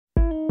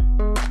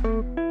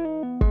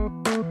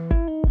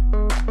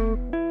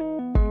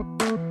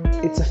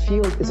It's a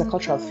field, it's a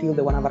cultural field,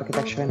 the one of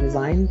architecture and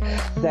design,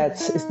 that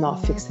is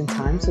not fixed in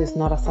time. So it's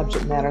not a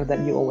subject matter that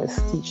you always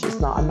teach.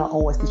 I'm not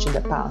always teaching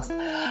the past.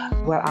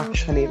 We're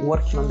actually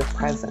working on the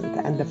present,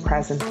 and the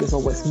present is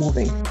always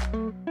moving.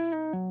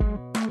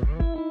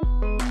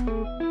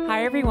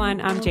 Hi everyone,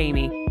 I'm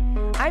Jamie.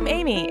 I'm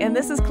Amy, and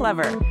this is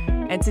Clever.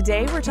 And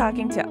today we're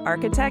talking to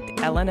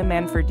architect Elena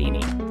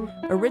Manferdini.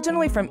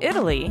 Originally from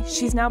Italy,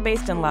 she's now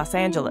based in Los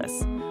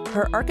Angeles.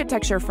 Her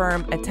architecture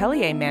firm,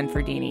 Atelier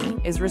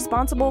Manferdini, is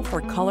responsible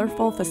for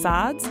colorful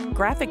facades,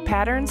 graphic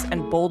patterns,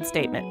 and bold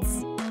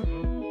statements.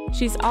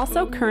 She's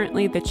also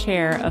currently the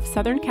chair of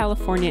Southern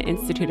California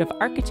Institute of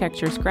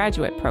Architecture's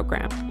graduate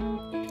program.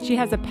 She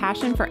has a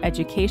passion for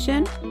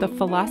education, the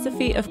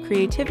philosophy of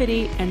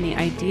creativity, and the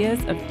ideas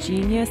of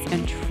genius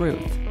and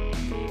truth.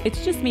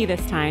 It's just me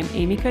this time.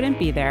 Amy couldn't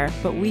be there,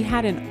 but we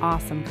had an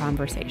awesome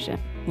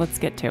conversation. Let's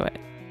get to it.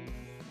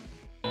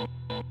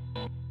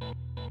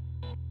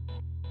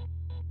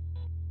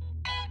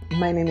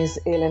 My name is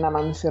Elena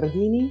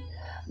Manferdini.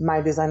 My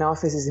design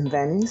office is in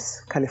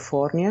Venice,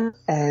 California,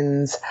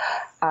 and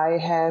I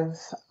have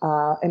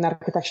an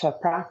architectural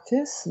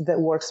practice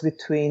that works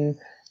between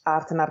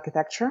art and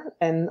architecture,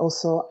 and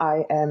also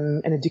I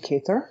am an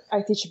educator.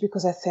 I teach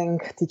because I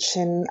think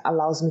teaching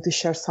allows me to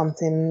share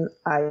something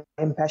I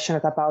am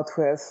passionate about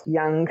with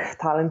young,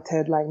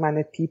 talented,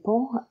 like-minded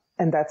people,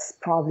 and that's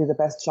probably the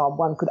best job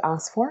one could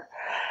ask for.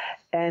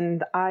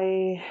 And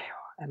I'm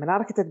an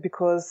architect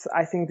because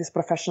I think this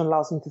profession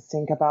allows me to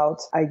think about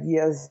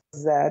ideas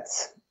that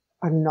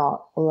are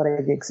not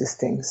already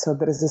existing. So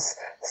there is this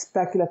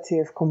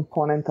speculative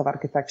component of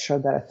architecture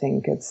that I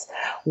think it's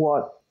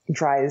what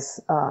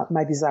drives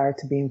my desire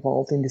to be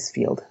involved in this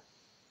field.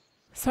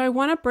 So I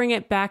want to bring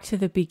it back to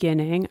the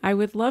beginning. I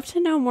would love to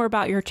know more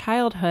about your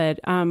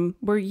childhood.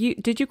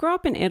 Did you grow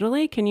up in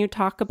Italy? Can you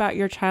talk about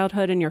your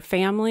childhood and your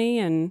family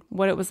and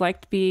what it was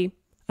like to be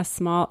a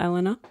small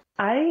Elena?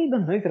 I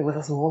don't know if there was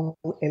a small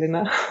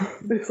Elena.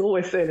 There's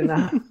always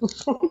Elena.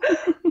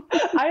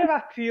 I have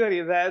a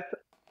theory that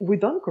we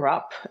don't grow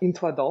up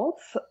into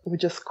adults. We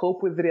just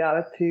cope with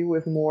reality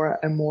with more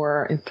and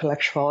more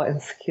intellectual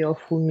and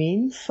skillful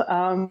means.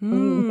 But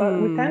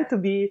we tend to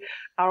be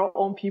our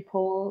own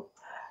people,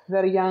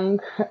 very young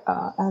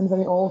and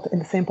very old in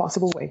the same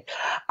possible way.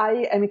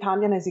 I am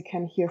Italian, as you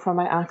can hear from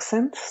my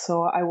accent.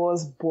 So I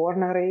was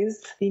born and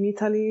raised in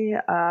Italy,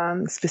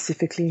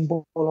 specifically in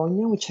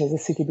Bologna, which is a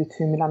city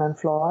between Milan and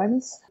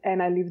Florence.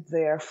 And I lived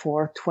there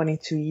for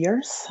 22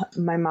 years.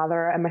 My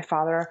mother and my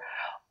father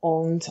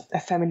owned a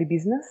family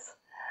business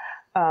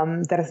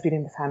that has been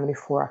in the family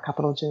for a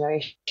couple of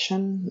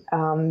generations.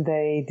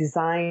 They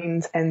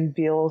designed and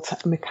built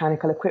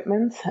mechanical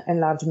equipment and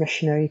large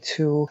machinery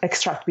to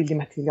extract building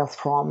materials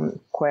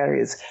from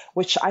quarries,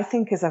 which I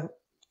think is an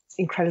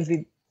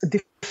incredibly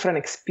different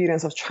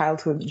experience of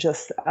childhood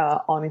just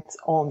on its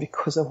own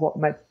because of what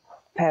my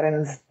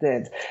parents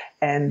did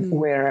and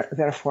where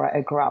therefore I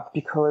grew up,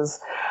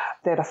 because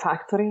they had a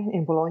factory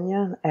in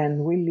Bologna and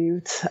we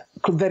lived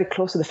very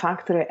close to the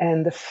factory,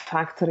 and the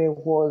factory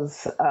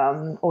was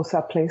also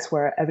a place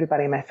where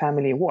everybody in my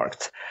family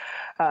worked.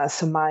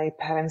 So my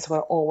parents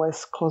were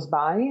always close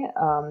by,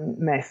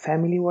 my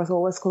family was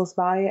always close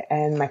by,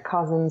 and my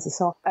cousins.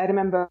 So I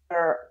remember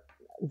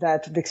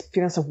that the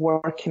experience of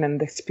working and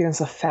the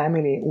experience of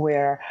family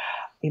were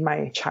in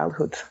my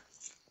childhood.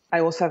 I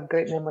also have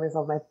great memories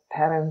of my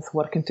parents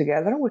working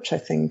together, which I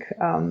think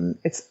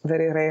it's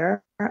very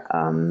rare,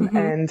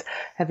 and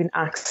having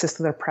access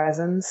to their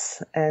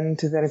presence and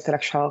to their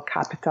intellectual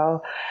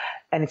capital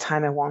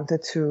anytime I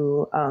wanted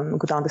to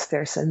go down the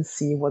stairs and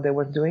see what they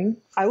were doing.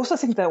 I also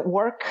think that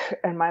work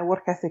and my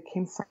work ethic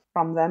came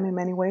from them in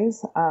many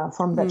ways,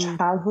 from their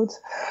childhood,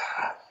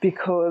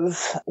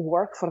 because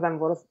work for them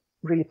was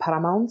really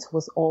paramount,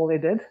 was all they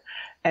did,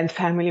 and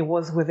family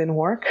was within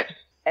work.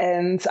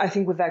 And I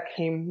think with that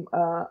came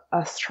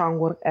a strong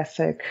work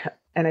ethic,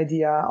 an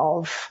idea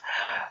of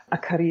a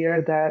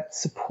career that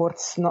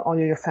supports not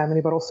only your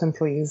family, but also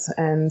employees.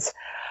 And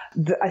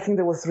I think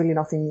there was really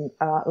nothing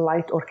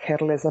light or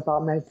careless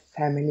about my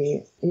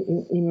family.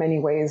 In many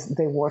ways,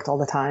 they worked all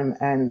the time,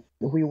 and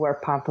we were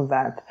part of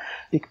that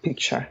big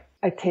picture.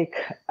 I take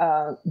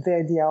the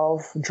idea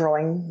of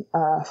drawing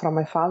from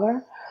my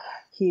father.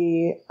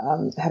 He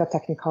had a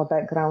technical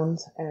background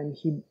and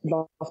he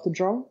loved to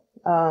draw,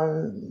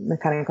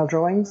 mechanical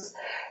drawings.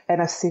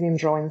 And I've seen him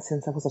drawing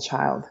since I was a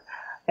child.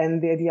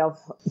 And the idea of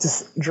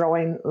just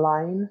drawing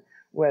line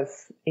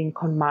with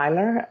ink on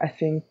mylar, I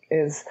think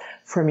is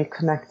for me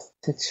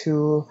connected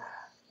to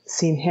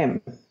seeing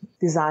him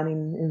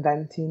designing,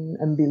 inventing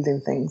and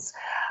building things.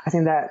 I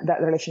think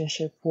that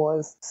relationship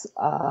was,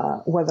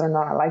 whether or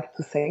not I like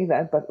to say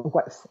that, but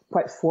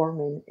quite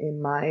forming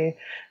in my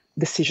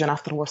decision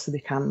afterwards to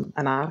become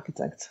an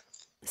architect.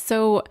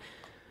 So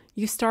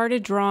you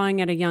started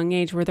drawing at a young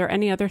age. Were there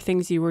any other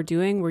things you were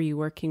doing? Were you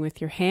working with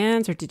your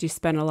hands, or did you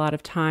spend a lot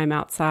of time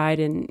outside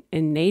in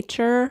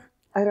nature?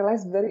 I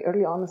realized very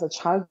early on as a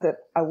child that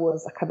I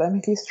was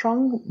academically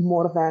strong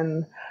more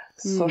than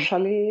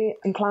socially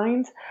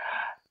inclined.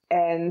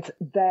 And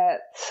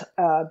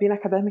that being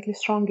academically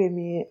strong gave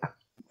me a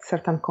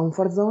certain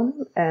comfort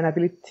zone and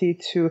ability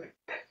to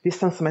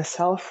distance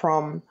myself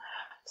from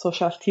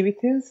social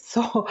activities.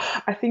 So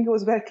I think it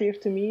was very clear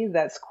to me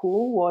that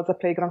school was a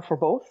playground for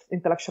both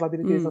intellectual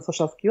abilities and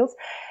social skills.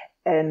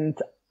 And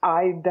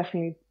I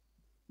definitely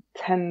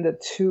tended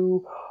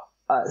to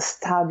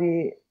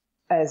study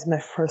as my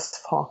first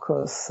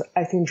focus.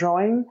 I think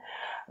drawing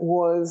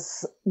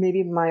was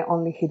maybe my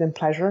only hidden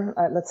pleasure.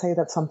 Let's say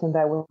that's something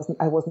that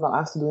I was not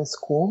asked to do in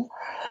school,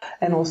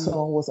 and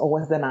also was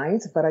always denied.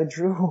 But I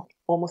drew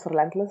almost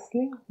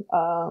relentlessly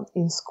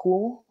in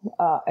school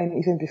and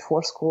even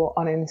before school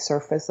on any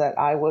surface that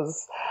I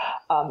was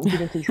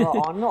given to draw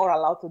on or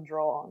allowed to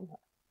draw on.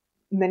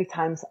 Many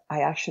times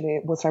I actually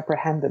was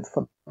reprehended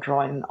for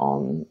drawing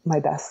on my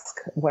desk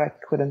where I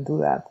couldn't do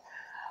that.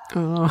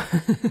 Oh.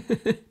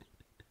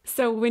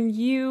 So when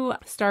you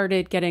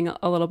started getting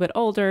a little bit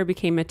older,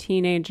 became a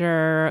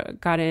teenager,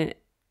 got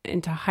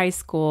into high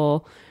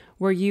school,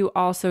 were you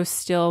also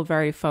still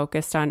very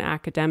focused on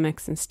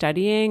academics and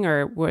studying,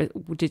 or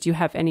did you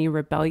have any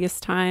rebellious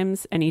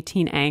times, any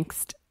teen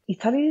angst?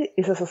 Italy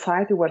is a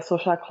society where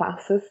social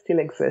classes still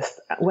exist.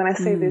 When I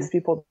say this,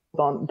 people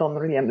don't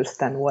really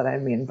understand what I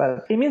mean,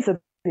 but it means that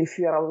if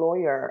you're a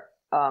lawyer,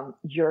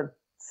 your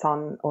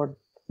son or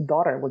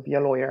daughter would be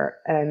a lawyer,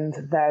 and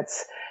that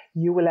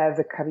you will have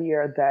the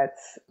career that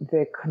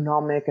the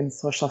economic and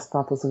social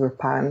status of your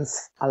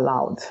parents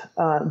allowed,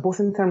 both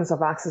in terms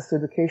of access to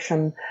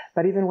education,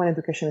 but even when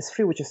education is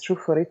free, which is true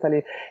for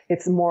Italy,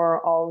 it's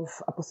more of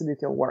a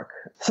possibility of work.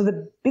 So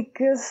the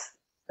biggest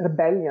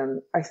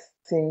rebellion, I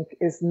think,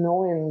 is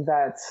knowing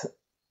that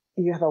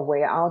you have a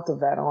way out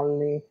of that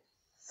only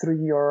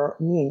through your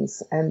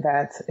means, and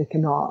that it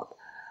cannot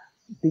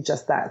be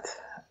just that.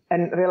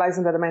 And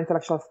realizing that my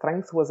intellectual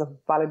strength was a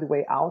valid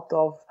way out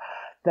of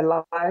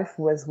the life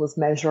was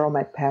measured on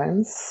my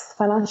parents'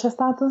 financial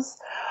status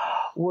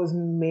was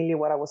mainly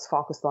what I was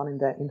focused on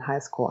in high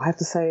school. I have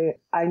to say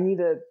I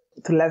needed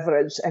to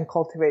leverage and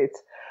cultivate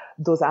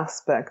those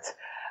aspects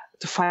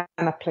to find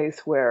a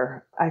place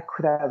where I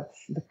could have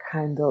the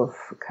kind of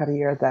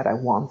career that I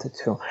wanted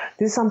to.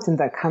 This is something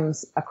that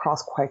comes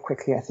across quite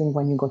quickly, I think,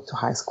 when you go to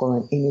high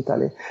school in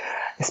Italy,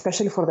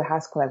 especially for the high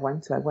school I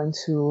went to. I went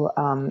to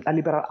a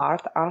liberal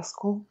art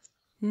school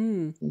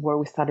where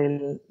we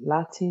studied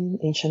Latin,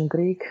 ancient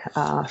Greek,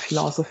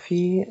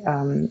 philosophy,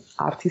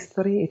 art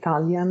history,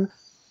 Italian,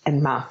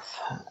 and math.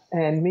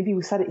 And maybe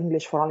we studied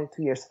English for only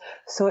 2 years.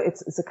 So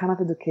it's a kind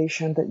of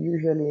education that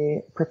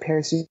usually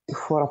prepares you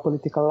for a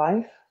political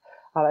life.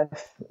 A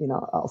life,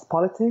 of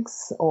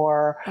politics,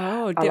 or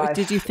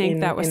did you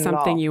think that was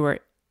something you were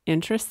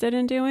interested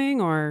in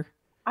doing, or?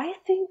 I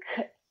think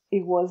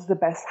it was the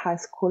best high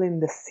school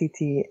in the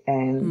city,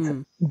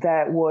 and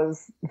that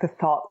was the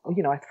thought.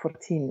 At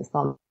 14,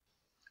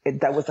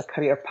 that was a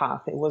career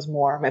path. It was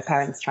more my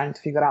parents trying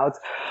to figure out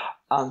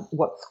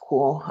what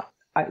school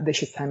they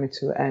should send me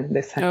to, and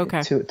they sent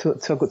me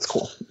to a good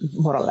school,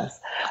 more or less,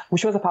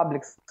 which was a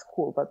public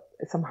school, but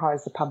somehow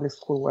it's a public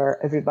school where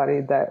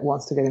everybody that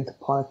wants to get into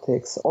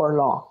politics or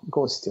law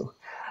goes to.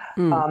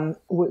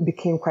 It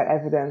became quite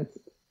evident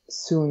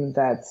soon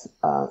that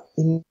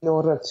in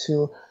order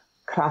to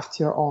craft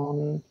your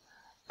own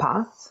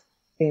path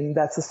in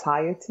that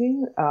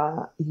society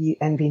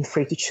and being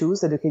free to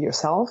choose, educate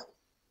yourself,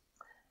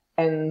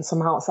 and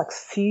somehow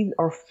succeed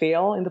or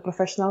fail in the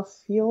professional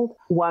field,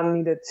 one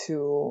needed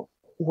to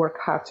work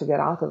hard to get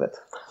out of it.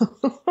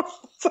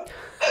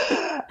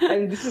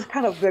 And this is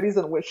kind of the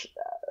reason which,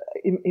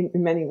 in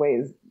many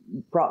ways,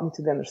 brought me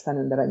to the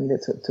understanding that I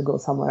needed to go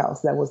somewhere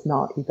else that was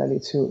not Italy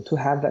to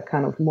have that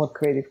kind of more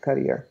creative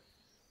career.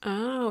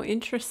 Oh,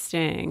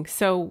 interesting.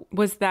 So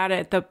was that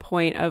at the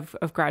point of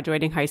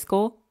graduating high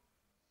school?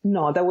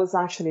 No, that was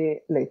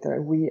actually later.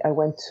 I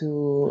went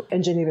to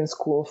engineering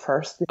school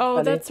first.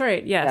 Oh, that's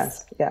right.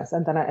 Yes.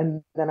 And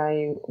then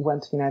I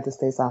went to the United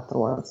States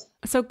afterwards.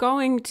 So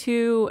going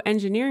to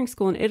engineering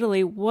school in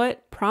Italy,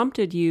 what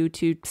prompted you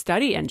to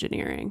study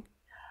engineering?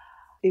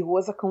 It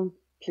was a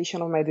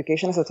completion of my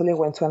education. As I told you, I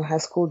went to a high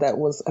school that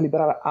was a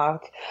liberal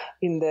art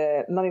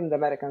not in the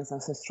American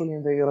sense, it's truly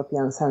in the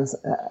European sense.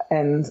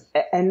 And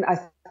I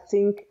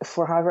think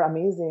for however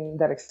amazing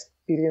that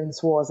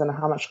experience was and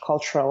how much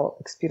cultural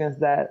experience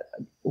that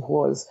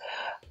was,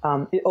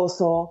 it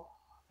also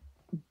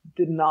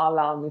did not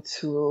allow me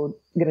to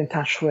get in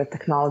touch with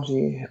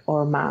technology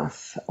or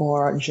math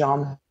or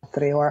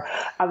geometry or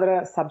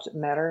other subject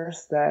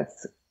matters that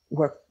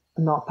were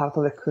not part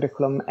of the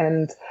curriculum.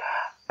 And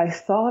I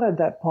thought at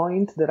that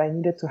point that I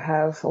needed to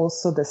have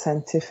also the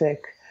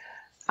scientific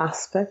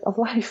aspect of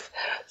life.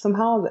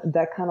 Somehow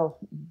that kind of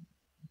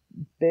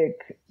big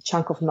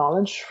chunk of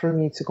knowledge for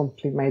me to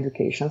complete my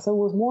education. So it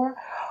was more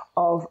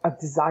of a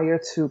desire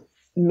to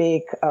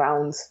make a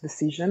round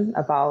decision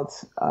about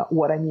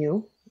what I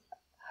knew,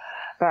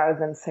 rather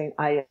than saying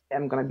I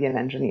am going to be an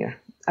engineer.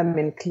 I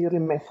mean, clearly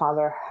my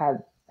father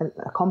had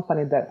a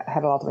company that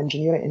had a lot of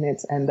engineering in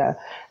it, and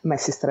my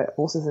sister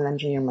also is an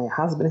engineer, my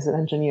husband is an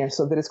engineer,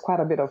 so there is quite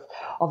a bit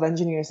of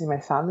engineers in my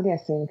family. I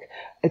think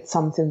it's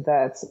something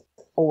that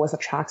always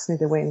attracts me,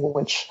 the way in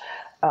which,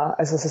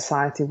 as a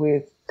society,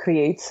 we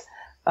create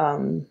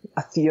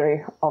a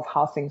theory of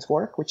how things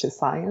work, which is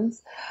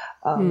science.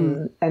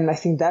 And I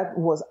think that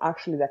was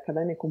actually the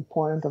academic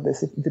component of this,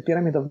 the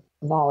pyramid of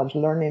knowledge,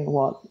 learning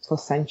what for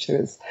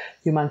centuries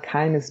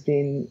humankind has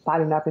been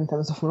piling up in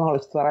terms of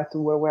knowledge to arrive to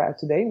where we're at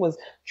today, was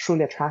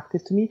truly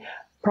attractive to me.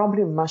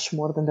 Probably much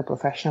more than the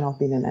profession of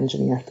being an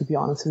engineer, to be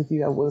honest with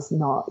you. I was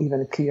not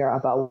even clear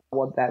about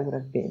what that would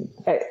have been.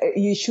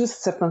 You choose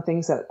certain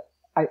things at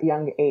a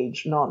young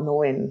age, not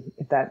knowing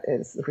if that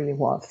is really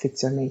what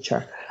fits your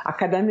nature.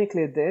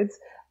 Academically it did,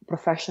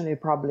 professionally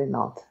probably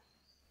not.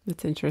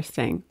 That's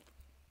interesting.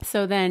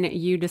 So then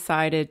you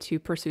decided to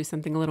pursue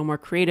something a little more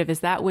creative. Is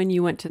that when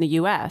you went to the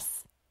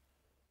US?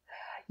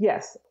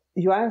 Yes.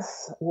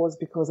 US was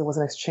because it was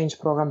an exchange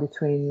program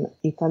between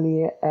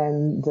Italy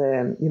and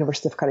the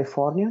University of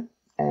California.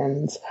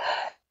 And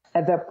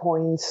at that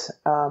point,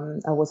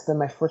 I was in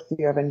my first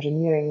year of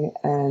engineering,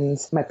 and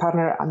my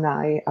partner and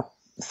I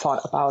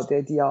thought about the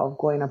idea of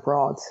going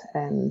abroad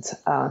and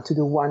to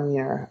do 1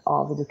 year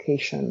of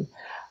education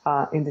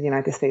in the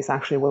United States.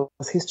 Actually, it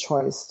was his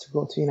choice to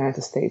go to the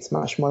United States,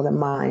 much more than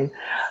mine.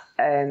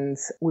 And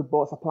we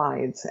both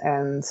applied,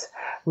 and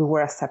we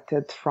were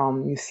accepted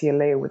from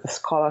UCLA with a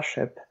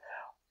scholarship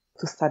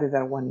to study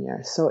there 1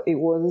 year. So it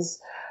was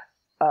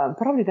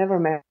probably never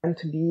meant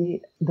to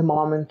be the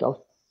moment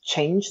of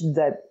change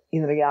that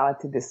in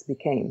reality this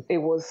became. It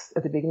was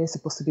at the beginning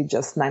supposed to be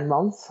just 9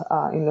 months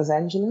in Los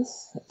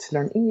Angeles to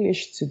learn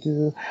English, to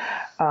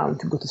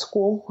go to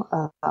school,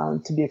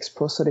 to be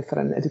exposed to a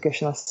different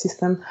educational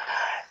system.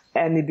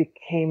 And it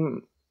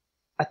became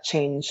a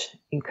change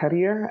in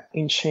career,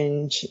 in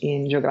change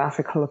in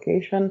geographical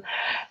location,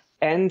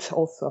 and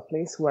also a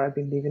place where I've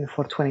been living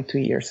for 22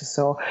 years.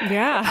 So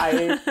yeah.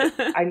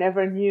 I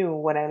never knew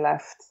when I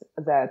left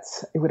that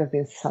it would have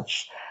been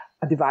such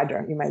a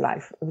divider in my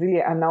life.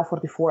 Really, I'm now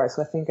 44,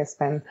 so I think I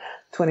spent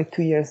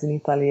 22 years in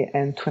Italy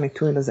and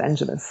 22 in Los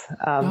Angeles.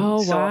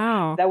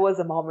 Wow. That was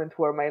a moment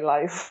where my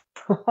life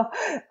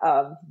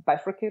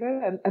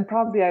bifurcated, and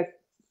probably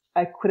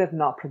I could have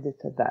not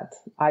predicted that.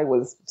 I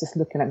was just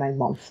looking at 9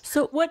 months.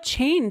 So what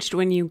changed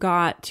when you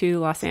got to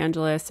Los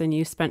Angeles and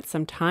you spent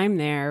some time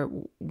there?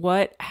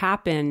 What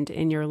happened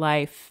in your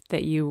life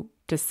that you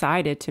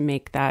decided to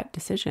make that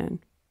decision?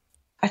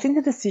 I think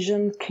the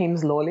decision came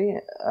slowly,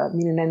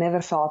 meaning I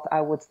never thought I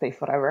would stay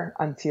forever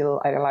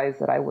until I realized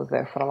that I was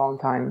there for a long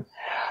time.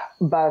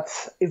 But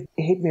it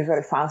hit me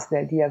very fast, the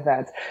idea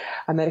that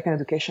American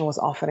education was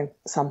offering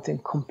something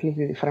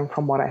completely different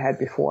from what I had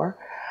before.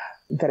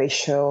 The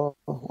ratio,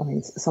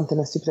 something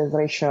as stupid as the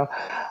ratio,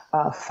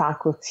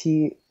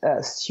 faculty,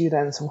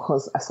 students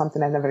was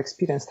something I never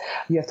experienced.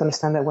 You have to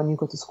understand that when you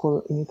go to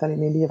school in Italy,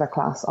 maybe you have a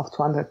class of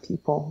 200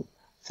 people,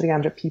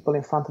 300 people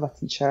in front of a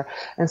teacher.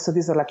 And so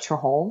these are lecture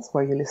halls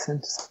where you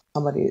listen to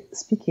somebody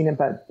speaking,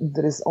 but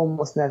there is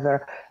almost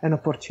never an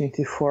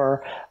opportunity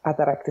for a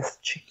direct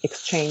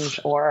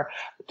exchange or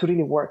to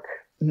really work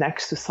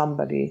next to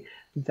somebody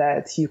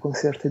that you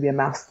consider to be a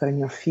master in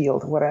your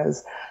field.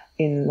 Whereas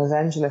in Los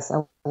Angeles,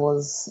 I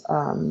was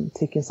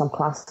taking some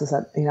classes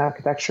in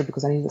architecture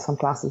because I needed some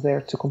classes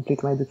there to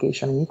complete my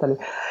education in Italy.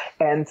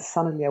 And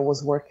suddenly I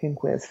was working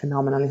with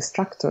phenomenal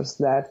instructors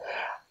that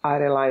I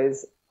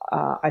realized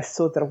I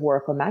saw their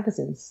work on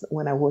magazines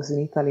when I was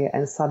in Italy,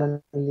 and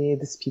suddenly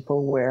these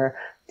people were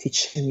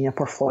teaching me a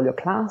portfolio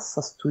class,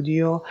 a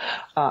studio,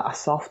 a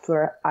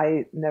software.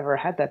 I never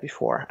had that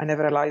before. I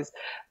never realized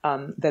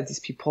that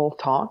these people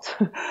taught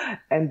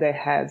and they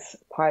had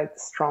quite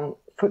strong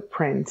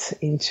footprint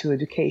into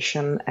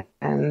education,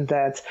 and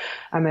that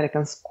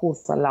American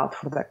schools allowed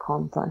for that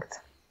contact.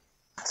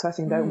 So I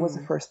think that was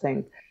the first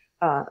thing,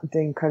 the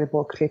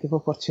incredible creative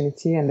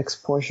opportunity and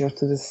exposure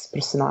to these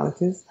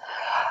personalities.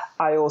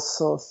 I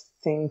also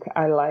think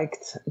I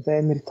liked the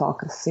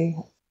meritocracy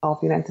of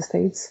the United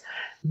States,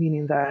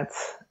 meaning that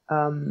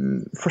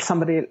for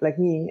somebody like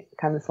me,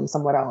 coming from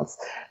somewhere else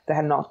that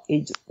had not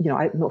aged,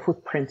 I had no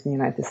footprint in the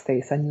United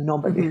States. I knew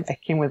nobody. I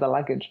came with a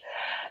luggage.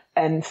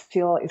 And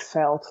still it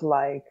felt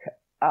like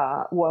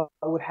what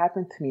would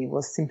happen to me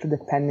was simply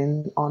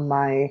depending on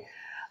my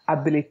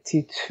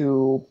ability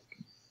to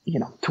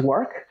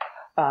work,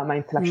 my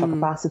intellectual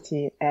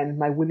capacity, and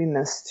my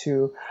willingness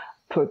to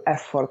put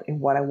effort in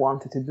what I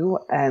wanted to do.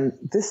 And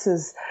this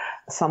is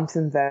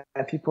something that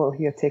people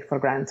here take for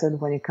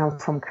granted when you come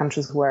from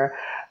countries where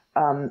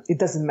it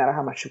doesn't matter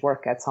how much you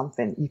work at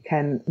something, you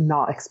can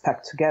not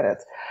expect to get it.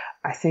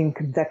 I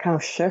think that kind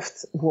of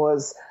shift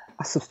was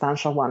a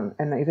substantial one.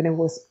 And even it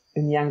was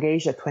in young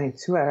age at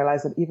 22, I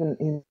realized that even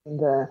in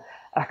the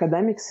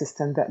academic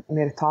system that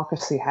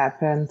meritocracy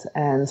happened,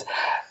 and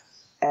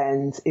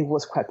it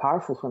was quite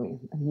powerful for me.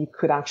 You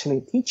could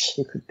actually teach.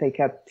 You could take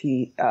up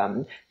the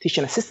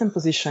teaching assistant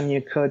position.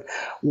 You could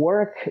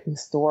work in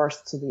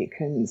stores so that you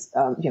can,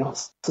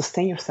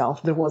 sustain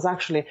yourself. There was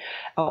actually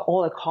a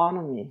whole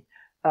economy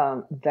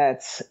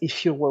that,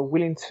 if you were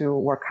willing to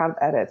work hard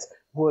at it,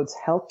 would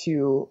help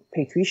you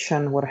pay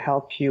tuition, would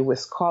help you with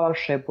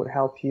scholarship, would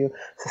help you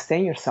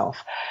sustain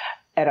yourself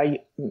at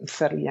a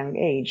fairly young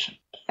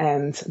age.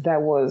 And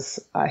that was,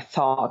 I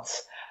thought,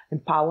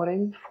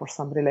 empowering for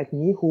somebody like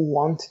me who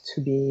wanted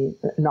to be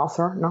an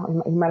author.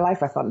 No, in my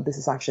life, I thought this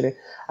is actually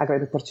a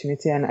great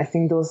opportunity. And I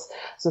think those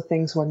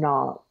things were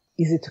not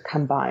easy to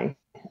come by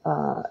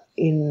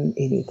in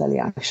Italy,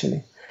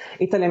 actually.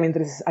 Italy, I mean,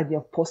 there is this idea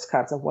of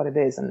postcards of what it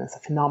is, and it's a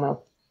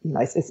phenomenal,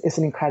 it's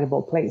an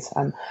incredible place.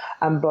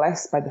 I'm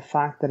blessed by the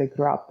fact that I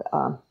grew up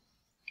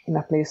in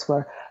a place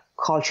where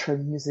culture,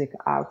 music,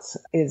 arts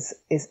is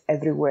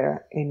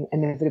everywhere in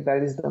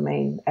everybody's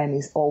domain and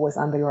is always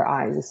under your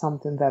eyes. It's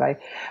something that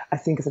I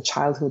think as a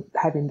childhood,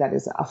 having that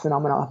is a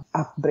phenomenal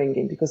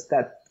upbringing, because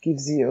that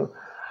gives you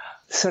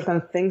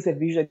certain things that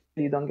visually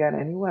you don't get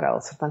anywhere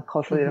else, certain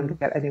culture you don't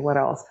get anywhere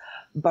else.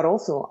 But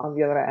also, on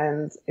the other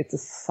end, it's a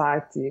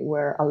society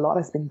where a lot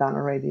has been done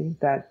already,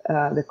 that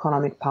the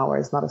economic power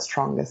is not as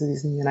strong as it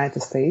is in the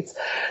United States.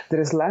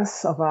 There is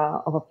less of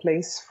a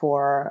place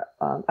for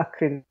a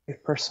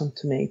creative person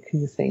to make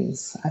new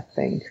things, I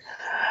think.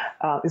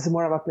 It's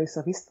more of a place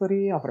of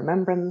history, of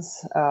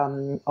remembrance,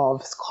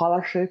 of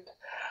scholarship,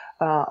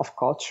 of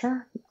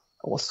culture,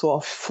 also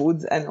of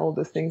food and all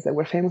the things that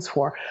we're famous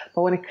for.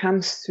 But when it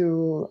comes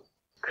to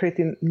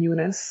creating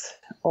newness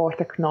or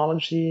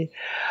technology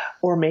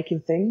or making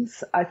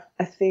things, I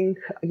think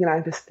the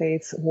United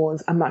States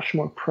was a much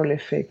more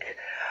prolific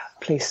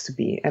place to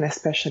be. And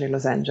especially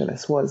Los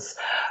Angeles was,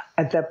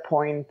 at that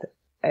point,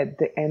 at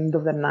the end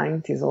of the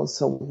 90s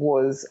also,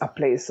 was a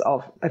place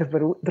of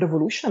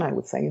revolution, I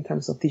would say, in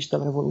terms of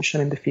digital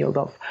revolution in the field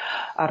of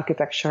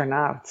architecture and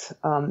art.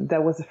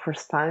 That was the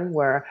first time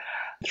where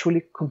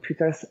truly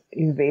computers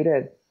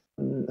invaded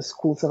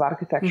schools of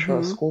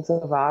architecture, schools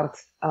of art.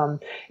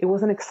 It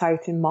was an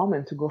exciting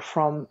moment to go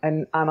from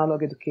an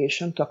analog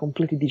education to a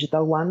completely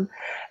digital one.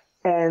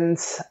 And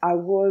I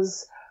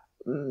was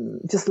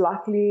just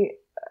luckily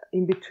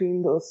in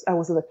between those, I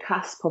was at the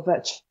cusp of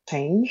that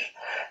change.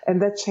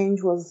 And that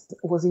change was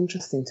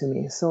interesting to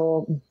me.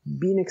 So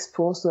being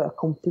exposed to a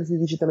completely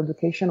digital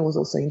education was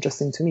also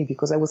interesting to me,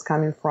 because I was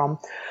coming from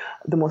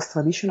the most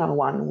traditional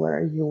one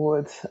where you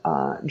would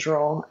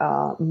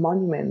draw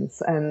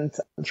monuments and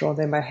draw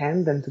them by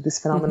hand into these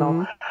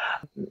phenomenal,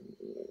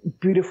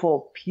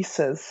 beautiful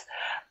pieces.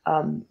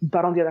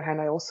 But on the other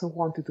hand, I also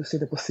wanted to see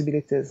the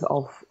possibilities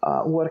of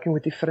working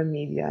with different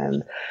media,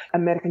 and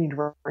American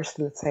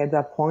University, let's say, at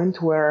that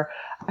point, where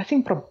I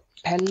think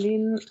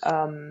propelling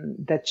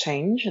that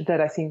change that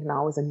I think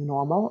now is a new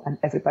normal, and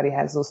everybody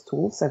has those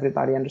tools.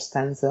 Everybody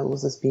understands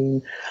those as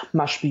being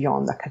much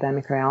beyond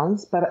academic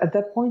realms. But at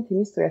that point in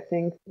history, I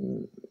think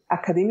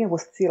academia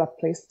was still a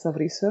place of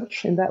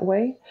research in that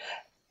way.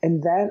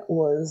 And that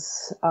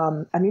was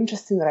an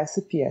interesting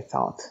recipe, I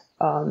thought.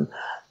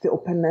 The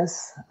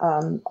openness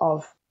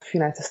of the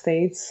United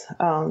States,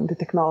 the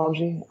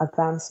technology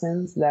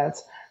advancements that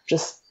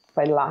just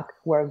by luck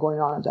were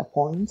going on at that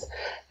point,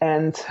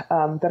 and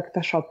the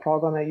architectural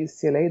program at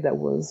UCLA that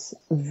was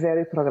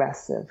very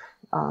progressive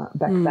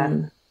back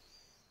then.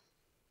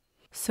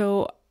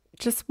 So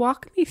just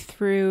walk me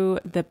through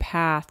the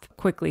path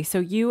quickly. So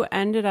you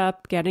ended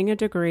up getting a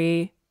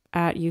degree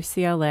at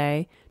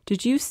UCLA.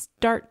 Did you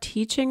start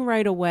teaching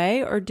right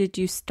away, or did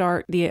you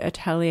start the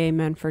Atelier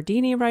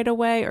Manferdini right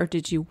away, or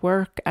did you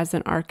work as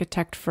an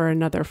architect for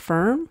another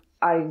firm?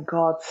 I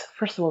got,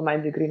 first of all, my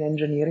degree in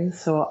engineering.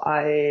 So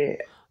I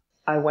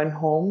went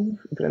home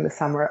during the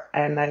summer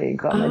and I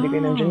got my degree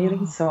in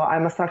engineering. So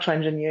I'm a structural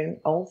engineer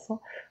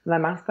also, my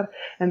master.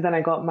 And then I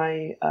got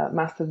my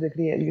master's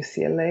degree at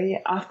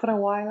UCLA. After a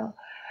while,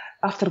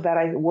 after that,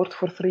 I worked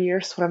for 3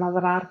 years for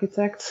another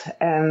architect.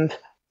 And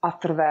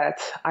after that,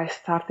 I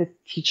started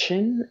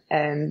teaching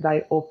and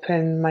I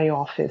opened my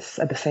office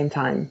at the same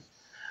time.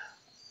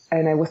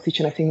 And I was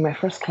teaching, I think, my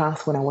first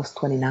class when I was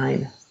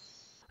 29.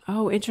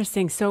 Oh,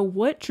 interesting. So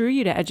what drew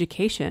you to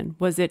education?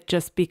 Was it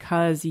just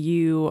because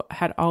you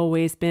had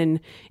always been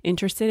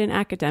interested in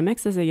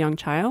academics as a young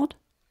child?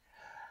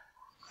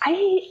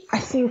 I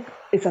think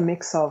it's a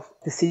mix of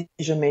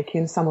decision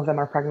making. Some of them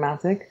are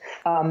pragmatic,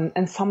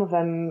 and some of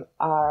them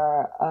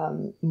are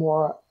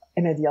more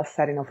an ideal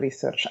setting of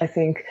research. I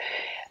think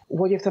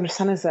what you have to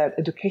understand is that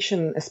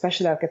education,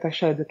 especially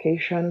architectural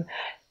education,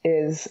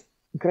 is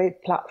a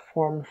great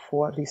platform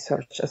for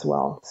research as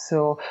well.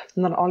 So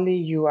not only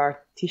you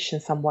are teaching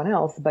someone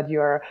else, but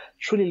you are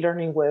truly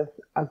learning with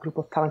a group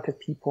of talented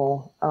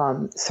people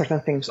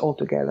certain things all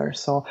together.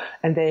 So,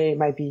 and they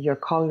might be your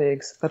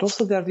colleagues, but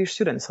also they're your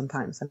students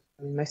sometimes.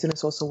 I mean, my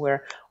students also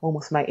were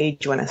almost my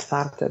age when I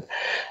started.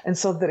 And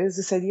so there is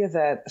this idea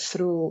that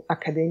through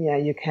academia,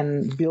 you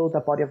can build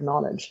a body of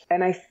knowledge.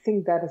 And I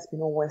think that has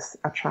been always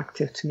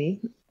attractive to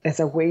me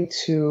as a way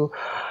to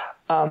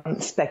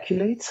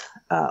speculate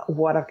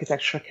what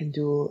architecture can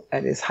do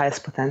at its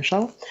highest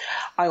potential.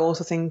 I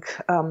also think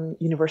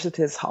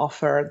universities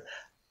offer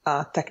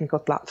a technical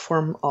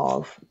platform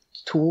of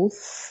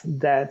tools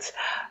that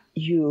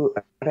you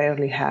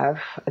rarely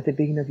have at the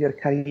beginning of your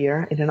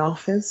career in an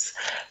office.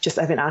 Just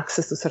having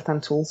access to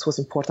certain tools was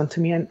important to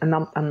me. And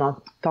I'm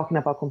not talking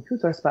about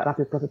computers, but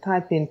rapid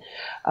prototyping,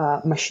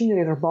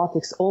 machinery,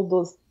 robotics, all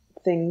those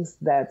things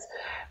that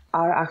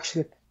are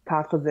actually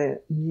part of the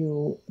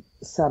new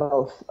set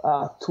of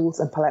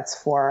tools and palettes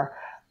for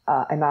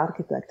an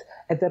architect.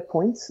 At that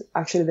point,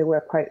 actually, they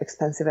were quite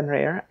expensive and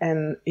rare,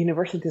 and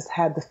universities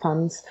had the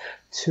funds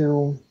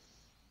to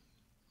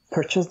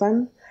purchase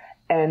them.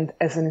 And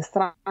as an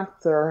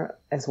instructor,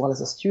 as well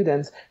as a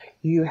student,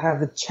 you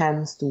have the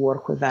chance to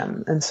work with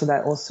them. And so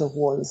that also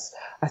was,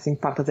 I think,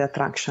 part of the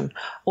attraction.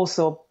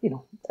 Also,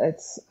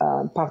 it's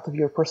part of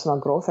your personal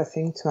growth, I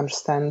think, to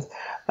understand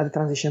the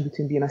transition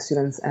between being a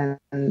student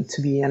and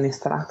to be an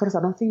instructor. So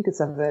I don't think it's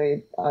a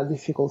very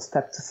difficult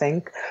step to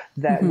think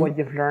that what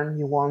you've learned,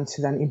 you want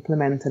to then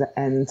implement it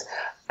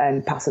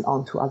and pass it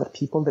on to other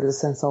people. There is a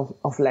sense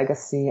of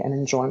legacy and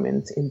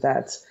enjoyment in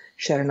that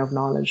sharing of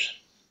knowledge.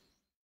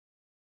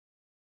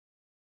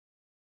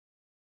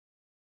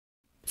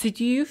 So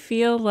do you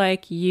feel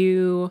like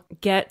you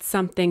get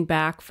something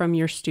back from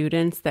your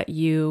students that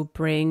you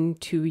bring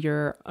to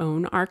your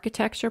own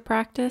architecture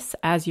practice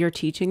as you're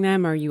teaching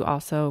them? Are you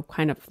also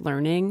kind of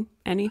learning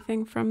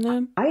anything from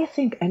them? I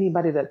think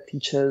anybody that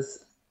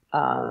teaches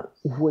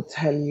would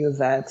tell you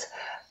that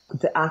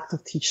the act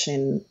of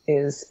teaching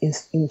is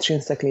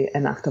intrinsically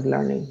an act of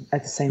learning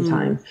at the same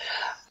time.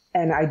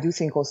 And I do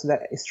think also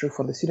that it's true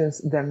for the students.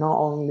 They're not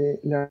only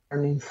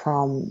learning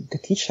from the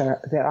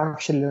teacher, they're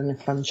actually learning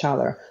from each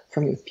other,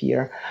 from your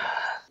peer.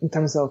 In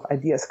terms of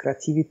ideas,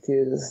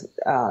 creativities,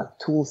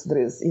 tools,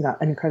 there is an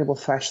incredible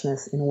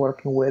freshness in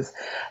working with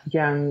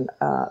young,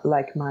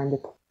 like-minded,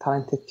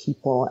 talented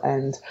people,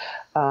 and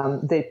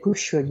they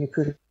push you and you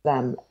push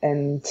them.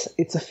 And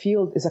it's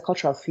a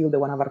cultural field, the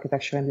one of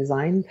architecture and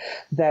design,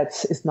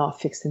 that is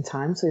not fixed in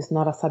time. So it's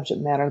not a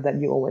subject matter that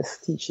you always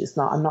teach.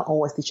 I'm not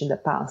always teaching the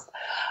past.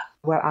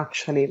 We're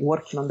actually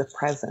working on the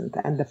present,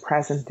 and the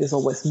present is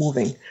always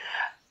moving.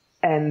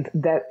 And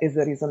that is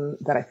the reason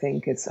that I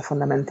think it's a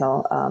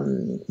fundamental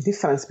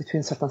difference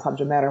between certain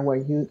subject matter where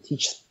you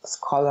teach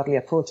scholarly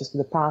approaches to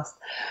the past,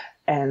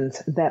 and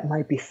that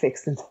might be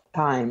fixed in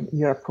time,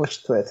 your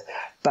approach to it.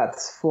 But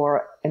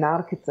for an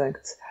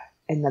architect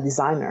and a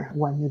designer,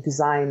 when you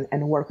design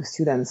and work with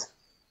students,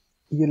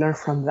 you learn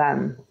from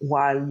them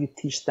while you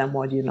teach them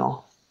what you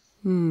know.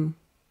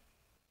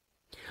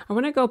 I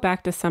want to go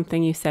back to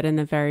something you said in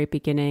the very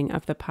beginning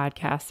of the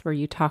podcast where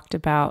you talked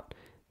about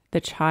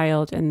the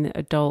child and the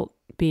adult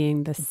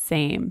being the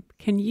same.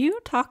 Can you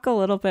talk a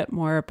little bit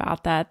more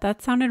about that?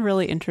 That sounded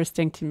really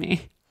interesting to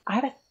me. I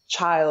had a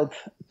child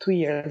 2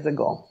 years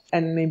ago,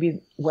 and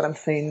maybe what I'm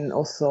saying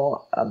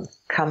also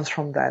comes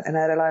from that. And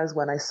I realized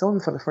when I saw him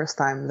for the first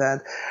time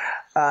that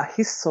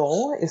his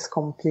soul is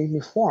completely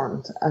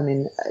formed. I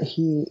mean,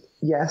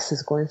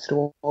 he's going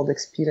through all the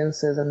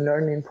experiences and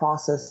learning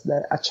process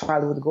that a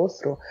child would go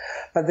through.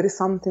 But there is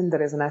something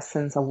that is an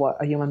essence of what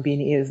a human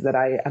being is that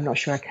I'm not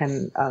sure I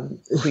can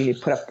really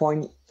put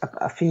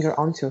a finger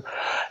onto,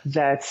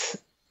 that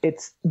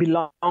it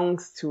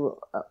belongs to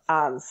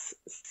us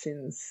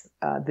since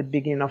the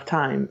beginning of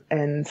time.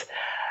 And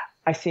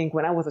I think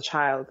when I was a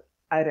child,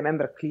 I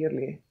remember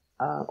clearly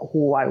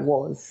who I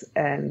was,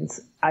 and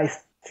I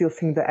still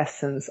think the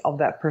essence of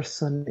that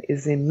person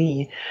is in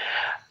me.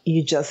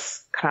 You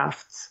just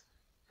craft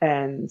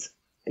and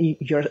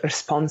your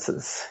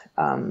responses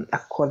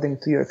according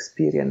to your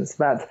experience.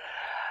 But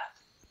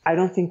I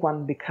don't think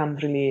one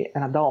becomes really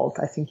an adult.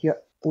 I think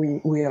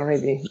we are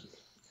already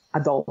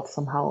adult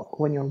somehow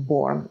when you're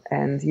born,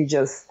 and you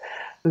just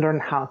learn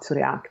how to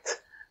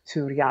react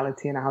to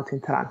reality and how to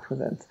interact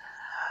with it.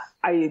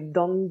 I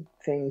don't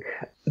think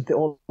the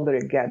older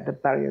you get, the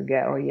better you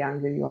get, or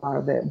younger you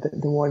are, the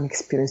more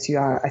inexperienced you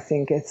are. I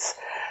think it's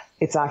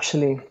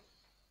actually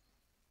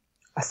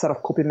a sort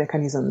of coping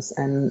mechanisms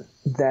and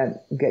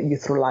that get you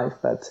through life.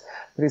 But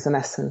there is an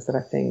essence that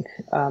I think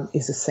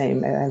is the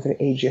same at every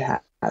age you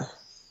have.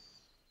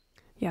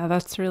 Yeah,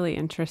 that's really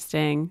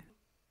interesting.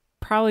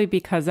 Probably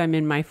because I'm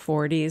in my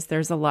 40s,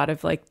 there's a lot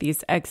of like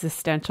these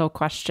existential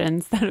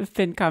questions that have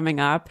been coming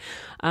up.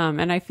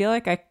 And I feel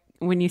like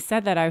when you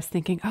said that, I was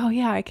thinking, oh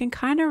yeah, I can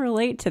kind of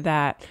relate to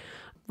that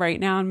right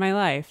now in my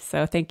life.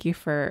 So thank you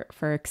for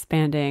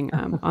expanding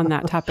on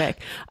that topic.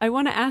 I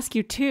want to ask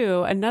you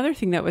too, another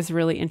thing that was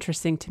really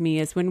interesting to me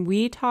is when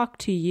we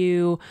talked to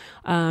you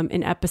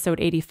in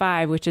episode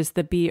 85, which is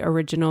the Be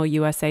Original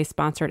USA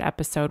sponsored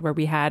episode where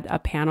we had a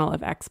panel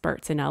of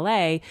experts in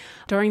LA.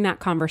 During that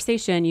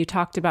conversation, you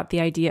talked about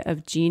the idea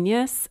of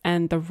genius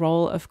and the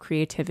role of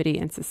creativity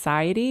in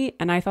society.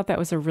 And I thought that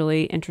was a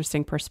really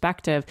interesting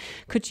perspective.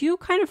 Could you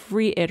kind of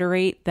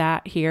reiterate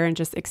that here and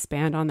just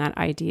expand on that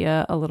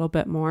idea a little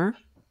bit more?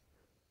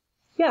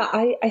 Yeah,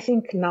 I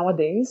think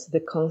nowadays the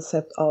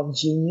concept of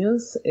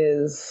genius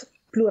is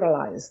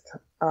pluralized,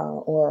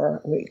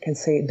 or we can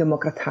say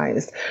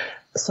democratized,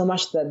 so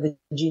much that the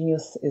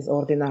genius is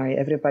ordinary.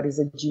 Everybody's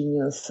a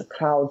genius.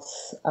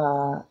 Crowds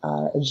are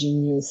a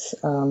genius.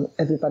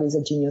 Everybody's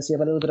a genius. You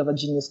have a little bit of a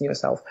genius in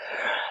yourself.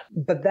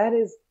 But that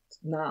is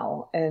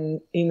now. And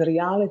in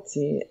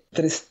reality,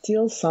 there is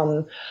still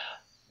some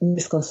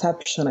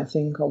misconception, I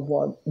think, of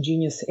what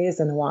genius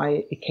is and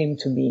why it came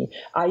to be.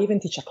 I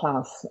even teach a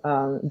class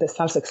that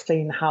starts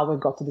explaining how we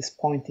got to this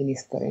point in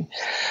history.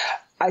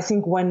 I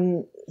think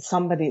when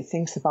somebody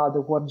thinks about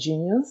the word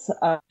genius,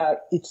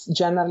 it's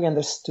generally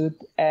understood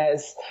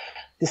as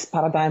this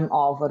paradigm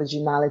of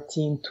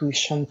originality,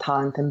 intuition,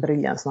 talent, and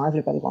brilliance. Not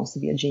everybody wants to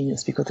be a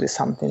genius because there is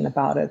something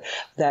about it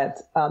that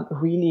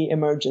really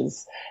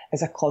emerges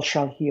as a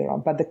cultural hero.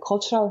 But the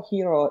cultural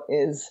hero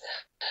is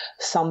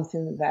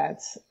something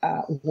that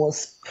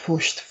was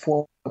pushed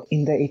forward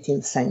in the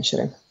 18th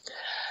century.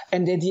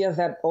 And the idea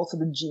that also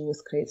the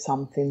genius creates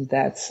something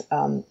that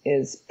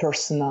is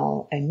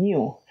personal and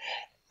new.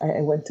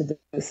 I went to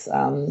this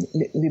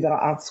liberal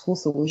arts school,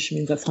 so which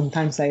means that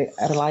sometimes I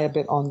rely a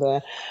bit on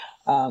the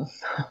on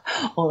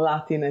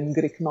Latin and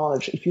Greek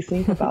knowledge. If you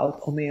think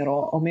about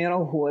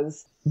Homero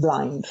was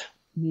blind,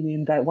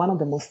 meaning that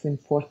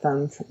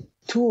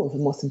two of the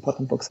most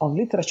important books of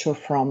literature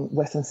from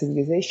Western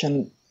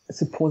civilization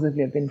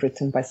supposedly have been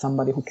written by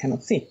somebody who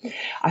cannot see.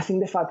 I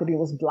think the fact that he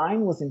was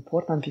blind was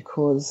important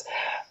because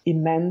it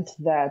meant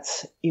that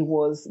it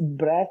was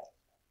breathed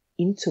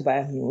into by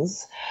a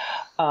muse,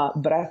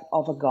 breath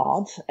of a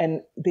god.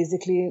 And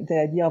basically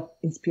the idea of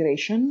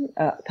inspiration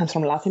comes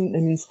from Latin.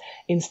 It means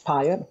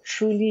inspired.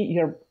 Truly,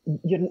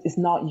 it's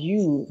not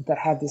you that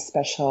have these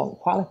special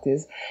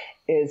qualities.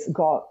 It's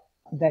God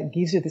that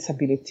gives you this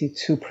ability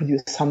to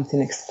produce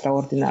something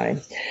extraordinary.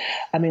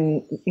 I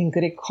mean, in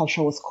Greek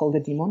culture was called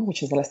the demon,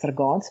 which is the lesser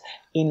god.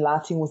 In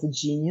Latin was a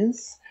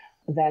genius.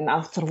 Then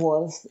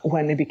afterwards,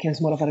 when it became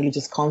more of a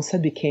religious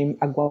concept, became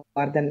a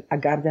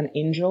guardian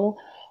angel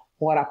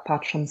or a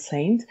patron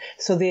saint.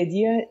 So the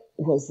idea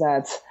was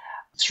that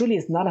truly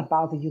it's not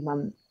about the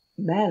human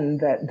man,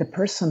 the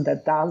person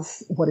that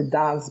does what it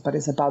does, but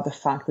it's about the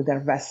fact that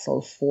they're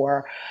vessel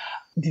for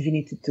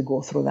divinity to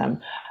go through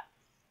them.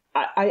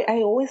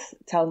 I always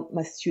tell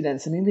my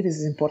students, and maybe this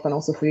is important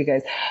also for you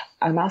guys,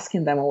 I'm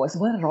asking them always,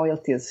 what are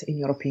royalties in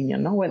your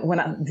opinion? No? When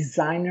a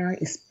designer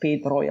is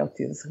paid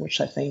royalties,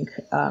 which I think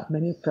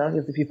many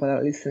of the people that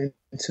are listening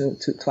to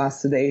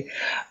us today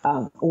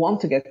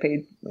want to get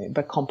paid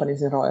by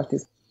companies in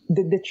royalties.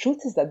 The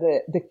truth is that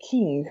the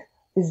king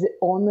is the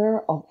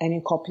owner of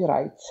any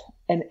copyright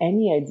and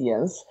any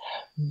ideas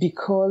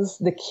because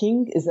the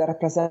king is a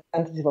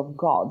representative of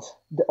God,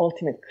 the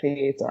ultimate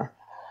creator.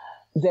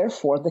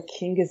 Therefore, the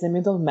king is the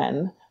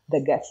middleman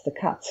that gets the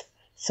cut.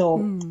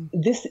 So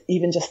this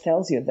even just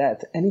tells you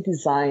that any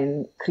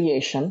design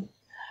creation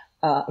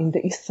in the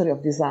history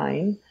of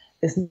design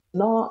is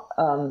not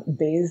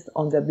based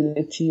on the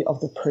ability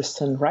of the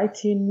person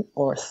writing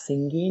or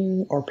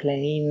singing or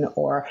playing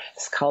or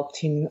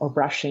sculpting or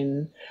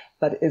brushing,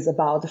 but is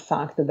about the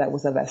fact that that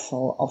was a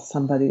vessel of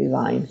somebody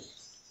divine.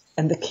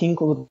 And the king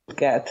would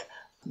get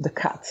the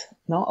cut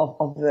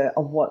of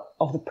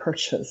the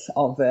purchase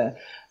of the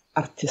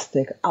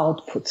artistic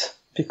output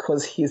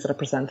because he's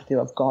representative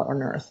of God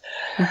on earth.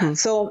 Mm-hmm.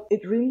 So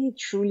it really,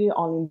 truly,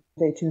 only in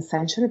the 18th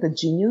century, the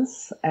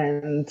genius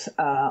and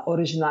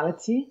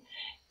originality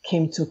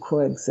came to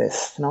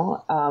coexist.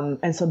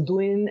 And so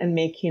doing and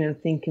making and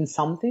thinking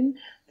something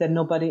that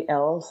nobody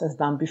else has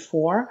done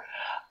before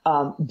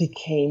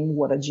became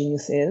what a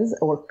genius is,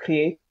 or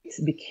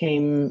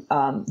became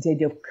the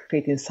idea of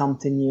creating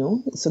something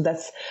new. So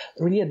that's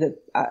really a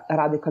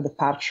radical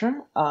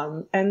departure.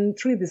 And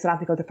truly this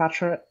radical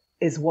departure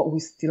is what we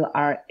still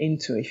are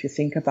into, if you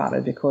think about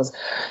it, because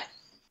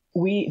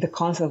the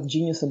concept of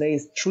genius today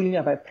is truly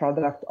a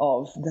byproduct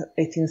of the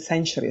 18th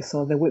century.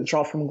 So the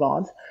withdrawal from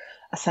God,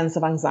 a sense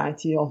of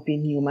anxiety of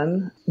being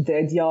human, the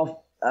idea of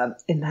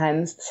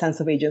enhanced sense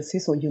of agency.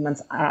 So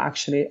humans are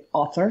actually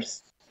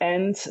authors.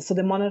 And so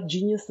the modern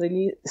genius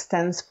really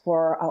stands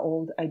for our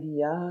old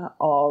idea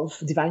of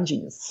divine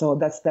genius. So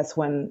that's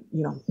when,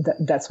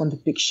 that's when the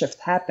big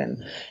shift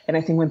happened. And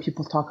I think when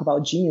people talk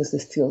about genius, they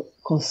still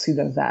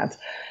consider that.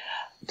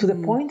 To the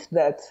point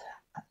that,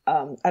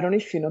 I don't know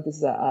if you know, this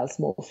is a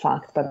small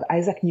fact, but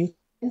Isaac Newton,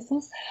 for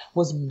instance,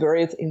 was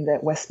buried in the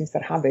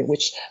Westminster Abbey,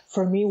 which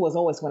for me was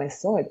always, when I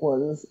saw it,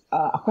 was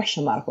a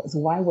question mark. Was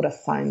why would a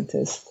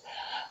scientist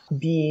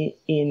be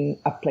in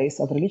a place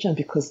of religion?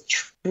 Because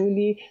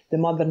truly the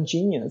modern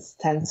genius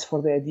stands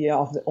for the idea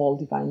of the all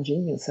divine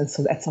genius. And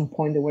so at some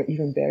point they were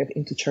even buried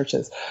into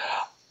churches.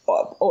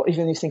 Or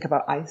even if you think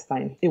about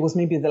Einstein, it was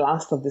maybe the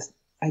last of this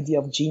idea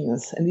of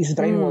genius. And his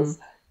brain was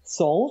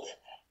sold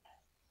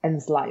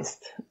and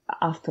sliced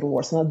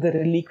afterwards, not the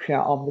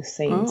reliquia of the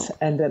saints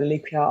and the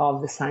reliquia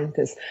of the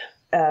scientists.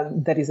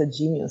 That is a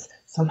genius,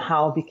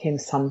 somehow became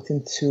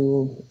something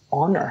to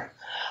honor.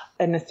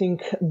 And I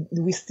think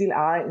we still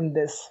are in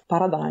this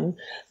paradigm,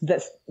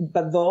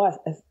 but though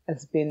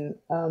has been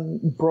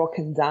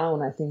broken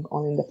down, I think,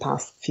 only in the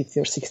past 50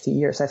 or 60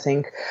 years. I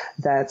think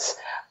that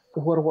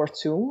World War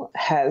II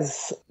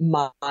has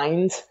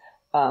mined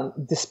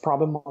this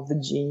problem of the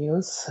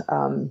genius,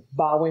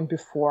 bowing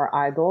before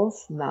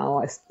idols,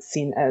 now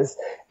seen as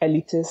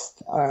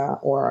elitist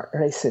or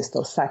racist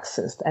or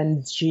sexist.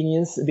 And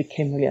genius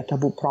became really a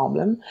taboo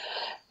problem.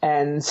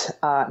 And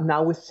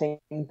now we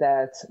think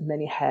that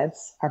many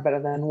heads are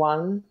better than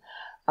one.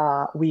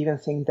 We even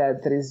think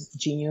that there is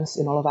genius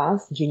in all of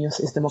us. Genius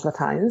is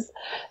democratized.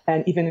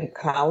 And even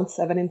clouds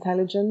have an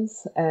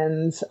intelligence,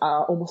 and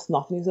almost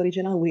nothing is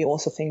original. We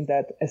also think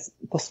that in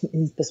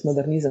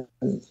postmodernism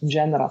in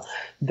general,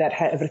 that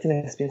everything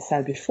that has been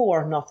said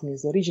before, nothing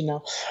is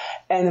original.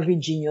 And every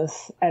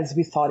genius, as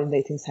we thought in the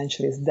 18th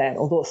century, is dead,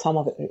 although some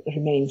of it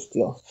remains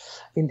still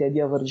in the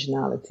idea of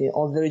originality,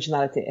 or the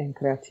originality and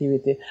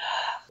creativity.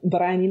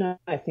 Brian Eno,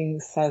 I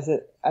think, says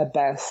it at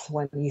best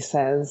when he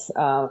says,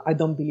 I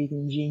don't believe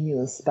in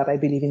genius, but I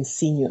believe in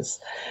scenius,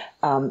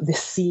 the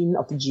scene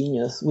of the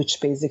genius,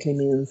 which basically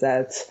means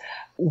that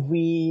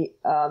we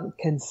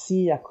can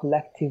see a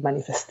collective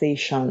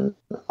manifestation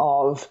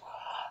of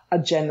a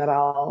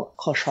general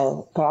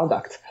cultural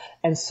product.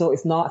 And so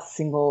it's not a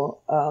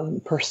single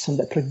person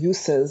that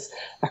produces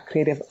a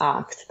creative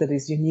act that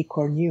is unique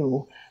or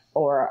new,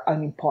 or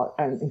an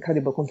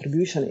incredible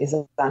contribution. Is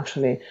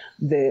actually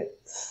the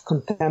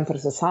contemporary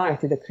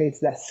society that creates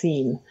that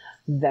scene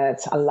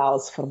that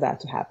allows for that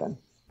to happen.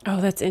 Oh,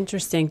 that's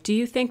interesting. Do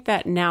you think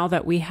that now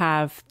that we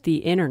have the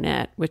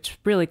internet, which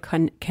really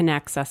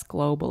connects us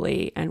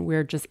globally, and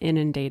we're just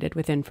inundated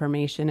with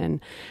information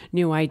and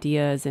new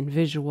ideas and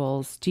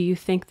visuals, do you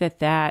think that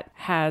that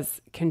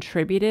has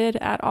contributed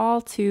at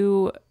all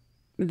to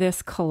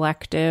this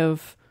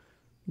collective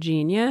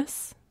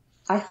genius?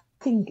 I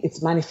think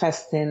it's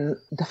manifesting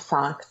the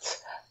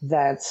fact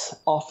that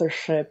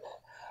authorship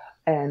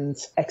and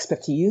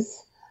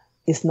expertise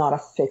is not a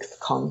fixed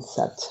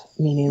concept,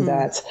 meaning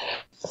that,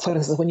 for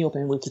instance, when you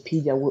open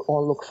Wikipedia, we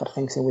all look for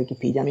things in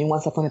Wikipedia. I mean,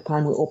 once upon a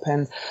time, we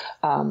opened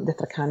the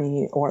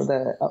Treccani or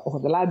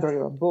the library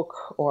or a book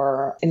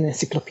or an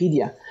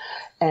encyclopedia.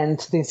 And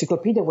the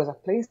encyclopedia was a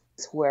place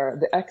where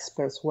the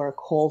experts were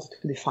called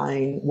to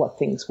define what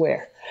things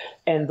were.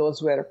 And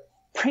those were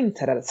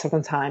printed at a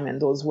certain time, and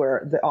those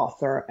were the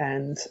author,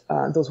 and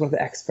those were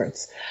the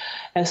experts.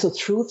 And so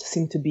truth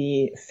seemed to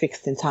be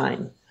fixed in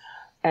time.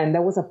 And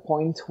there was a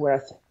point where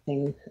I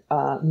think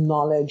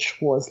knowledge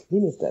was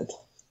limited.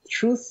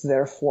 Truth,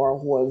 therefore,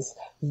 was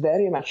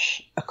very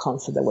much a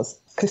concept that was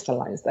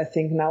crystallized. I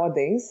think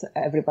nowadays,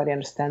 everybody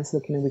understands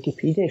looking at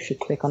Wikipedia. If you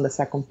click on the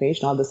second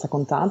page, now the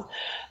second tab,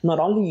 not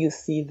only you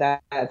see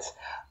that,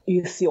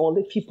 you see all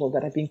the people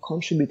that have been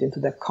contributing to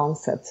that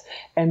concept,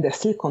 and they're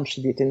still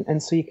contributing.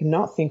 And so you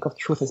cannot think of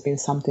truth as being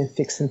something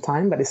fixed in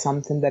time, but it's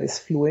something that is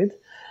fluid.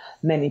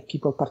 Many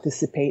people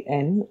participate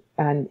in,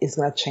 and it's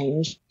going to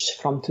change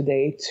from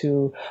today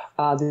to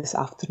this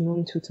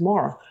afternoon to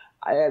tomorrow.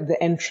 The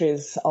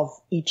entries of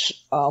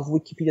each of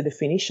Wikipedia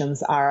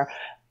definitions are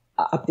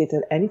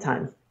updated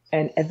anytime,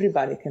 and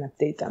everybody can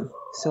update them.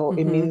 So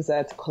it means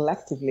that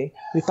collectively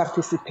we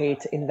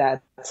participate in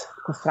that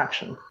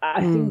construction.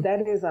 I think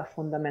that is a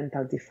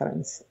fundamental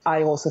difference.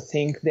 I also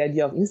think the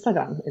idea of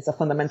Instagram is a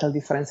fundamental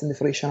difference in the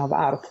fruition of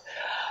art.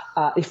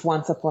 If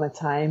once upon a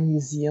time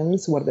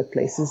museums were the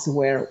places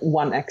where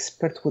one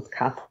expert would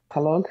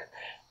catalog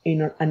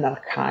in an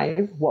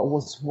archive what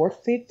was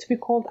worth it to be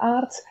called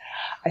art,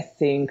 I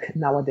think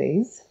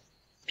nowadays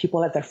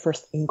people have their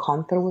first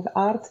encounter with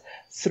art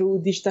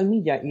through digital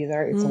media.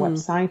 Either it's a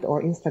website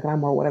or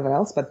Instagram or whatever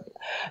else, but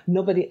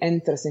nobody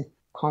enters in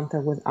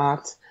contact with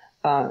art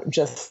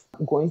just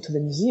going to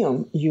the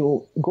museum.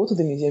 You go to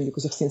the museum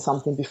because you've seen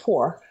something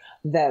before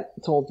that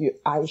told you,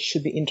 I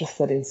should be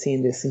interested in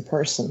seeing this in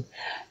person.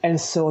 And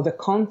so the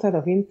content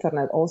of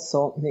internet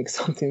also makes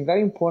something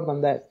very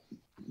important, that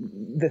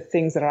the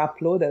things that are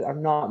uploaded are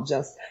not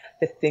just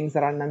the things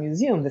that are in a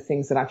museum, the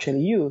things that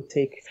actually you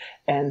take,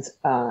 and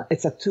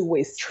it's a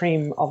two-way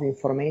stream of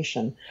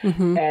information,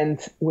 and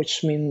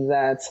which means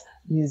that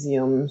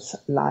museums,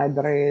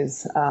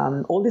 libraries,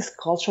 all these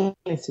cultural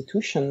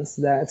institutions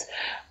that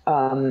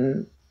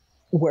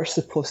were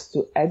supposed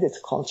to edit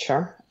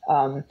culture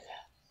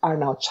are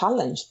now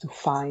challenged to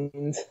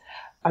find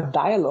a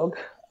dialogue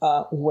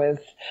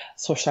with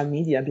social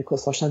media,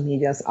 because social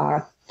medias are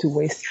a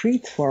two-way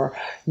street for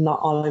not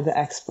only the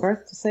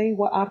expert to say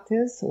what art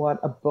is, what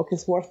a book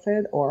is worth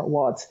it, or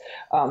what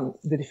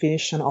the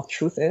definition of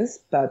truth is,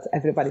 but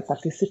everybody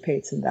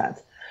participates in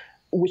that,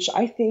 which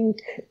I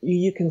think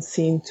you can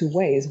see in two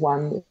ways.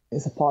 One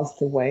is a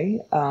positive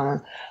way.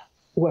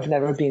 We've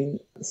never been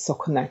so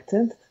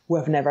connected.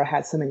 We've never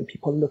had so many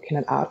people looking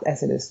at art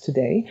as it is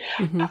today.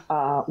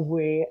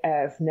 We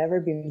have never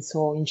been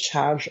so in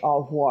charge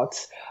of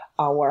what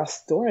our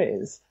story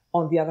is.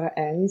 On the other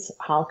end,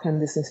 how can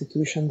this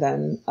institution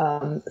then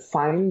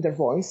find their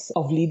voice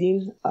of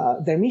leading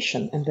their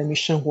mission? And the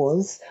mission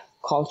was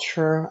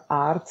culture,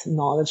 art,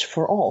 knowledge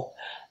for all.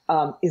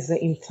 Is the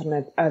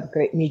internet a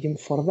great medium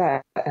for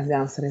that? And the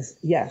answer is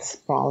yes,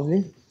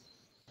 probably.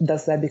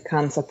 Does that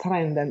become a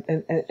trend?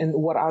 And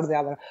what are the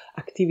other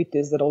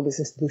activities that all these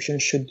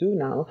institutions should do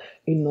now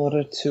in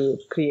order to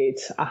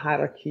create a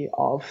hierarchy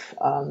of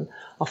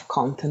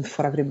content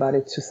for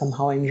everybody to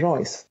somehow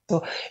enjoy?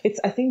 So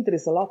I think there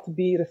is a lot to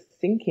be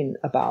thinking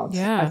about.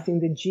 Yeah. I think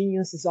the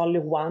genius is only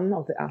one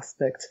of the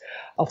aspects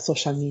of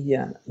social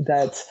media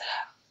that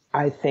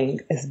I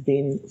think has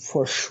been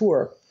for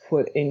sure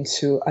put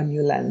into a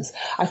new lens.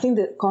 I think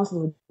the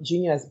concept of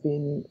genius has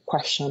been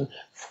questioned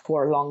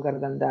for longer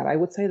than that. I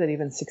would say that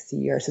even 60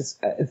 years is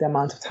the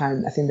amount of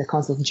time I think the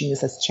concept of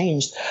genius has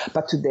changed.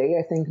 But today,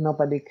 I think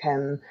nobody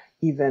can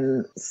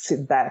even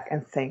sit back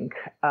and think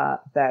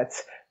that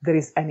there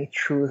is any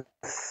truth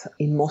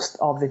in most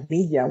of the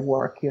media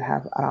work you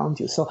have around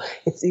you. So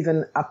it's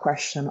even a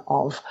question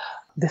of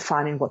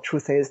defining what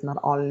truth is, not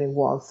only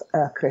what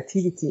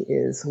creativity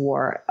is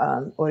or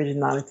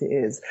originality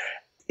is.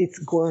 It's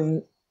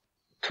going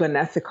to an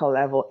ethical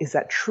level. Is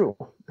that true?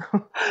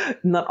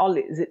 Not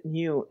only is it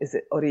new, is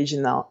it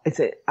original, is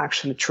it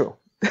actually true?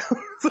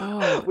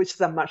 Which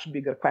is a much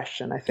bigger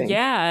question, I think.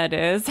 Yeah, it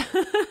is.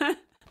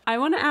 I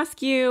want to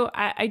ask you,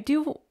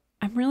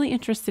 I'm really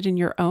interested in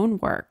your own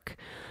work.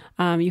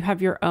 You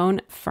have your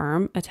own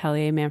firm,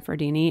 Atelier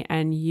Manferdini,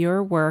 and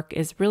your work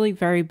is really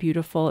very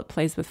beautiful. It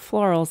plays with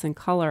florals and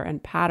color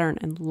and pattern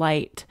and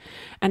light.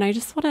 And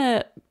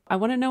I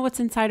want to know what's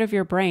inside of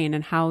your brain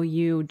and how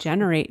you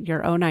generate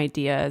your own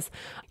ideas.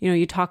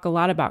 You talk a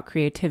lot about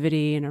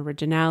creativity and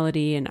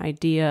originality and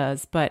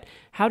ideas, but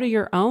how do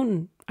your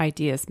own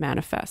ideas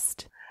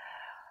manifest?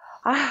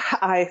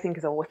 I think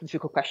it's always a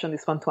difficult question,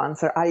 this one to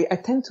answer. I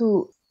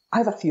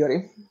have a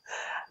theory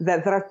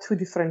that there are two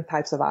different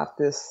types of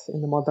artists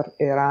in the modern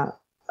era,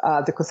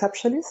 the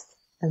conceptualist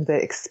and the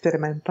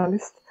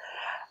experimentalist.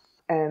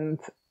 And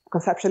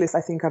conceptualists,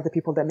 I think, are the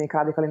people that make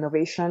radical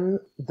innovation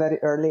very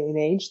early in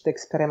age. The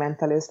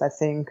experimentalists, I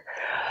think,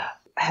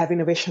 have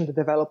innovation that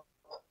develop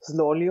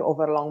slowly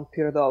over a long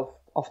period of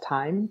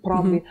time.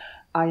 Probably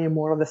I am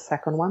more of the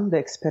second one, the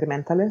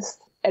experimentalist.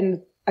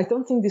 And I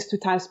don't think these two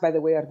types, by the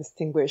way, are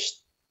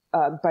distinguished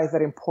by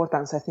their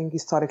importance. I think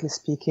historically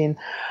speaking,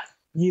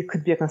 you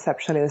could be a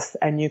conceptualist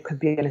and you could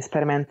be an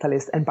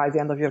experimentalist, and by the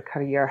end of your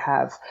career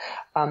have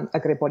a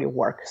great body of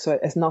work. So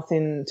it has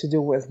nothing to do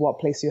with what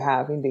place you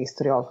have in the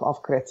history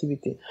of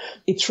creativity.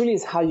 It truly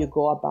is how you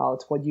go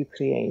about what you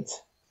create.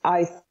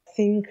 I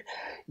think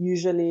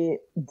usually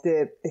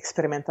the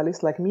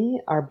experimentalists like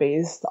me are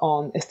based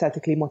on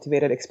aesthetically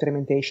motivated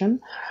experimentation,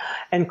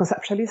 and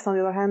conceptualists, on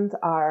the other hand,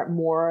 are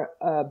more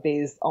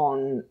based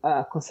on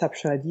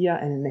conceptual idea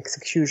and an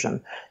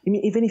execution. I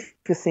mean, even if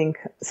you think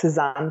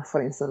Cézanne,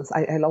 for instance,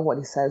 I love what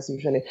he says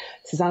usually.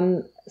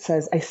 Cézanne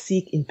says, "I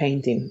seek in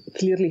painting."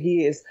 Clearly,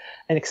 he is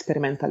an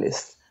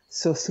experimentalist.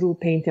 So through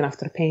painting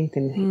after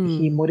painting,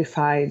 he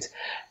modified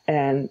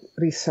and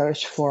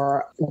researched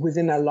for,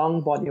 within a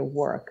long body of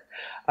work,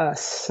 a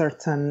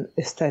certain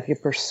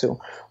aesthetic pursuit.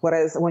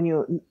 Whereas when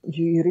you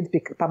read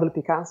Pablo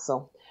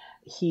Picasso,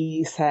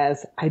 he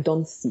says, "I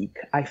don't seek,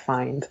 I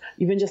find."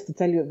 Even just to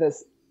tell you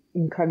this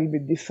incredibly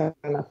different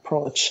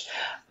approach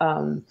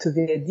to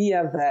the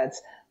idea that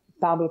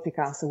Pablo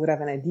Picasso would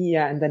have an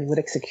idea and then would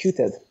execute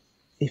it.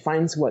 He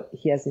finds what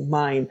he has in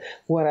mind,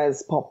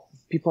 whereas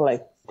people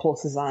like Paul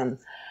Cézanne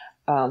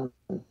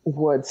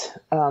would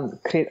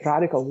create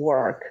radical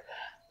work,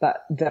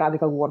 but the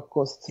radical work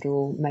goes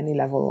through many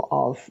levels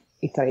of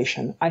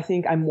iteration. I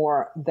think I'm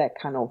more that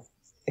kind of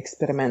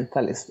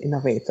experimentalist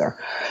innovator.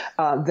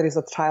 There is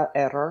a trial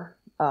error.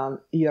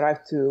 You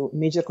arrive to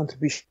major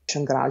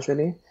contribution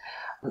gradually,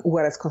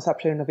 whereas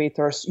conceptual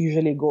innovators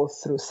usually go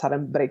through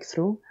sudden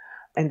breakthrough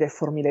and they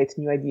formulate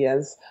new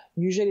ideas,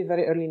 usually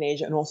very early in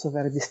age and also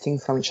very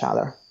distinct from each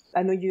other.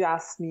 I know you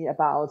asked me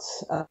about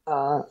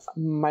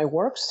my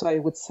work, so I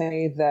would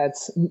say that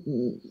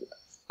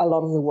a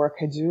lot of the work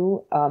I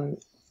do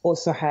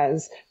also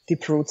has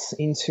deep roots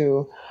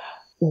into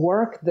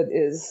work that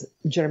is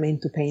germane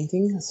to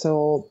painting.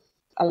 So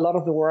a lot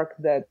of the work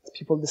that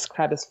people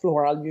describe as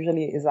floral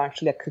usually is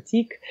actually a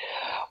critique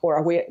or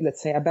a way,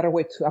 let's say, a better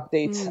way to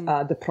update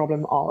the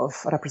problem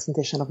of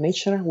representation of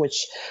nature,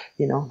 which,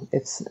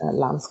 it's a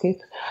landscape.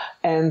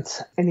 And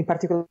in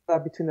particular,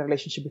 between the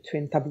relationship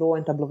between tableau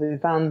and tableau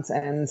vivant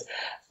and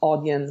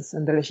audience,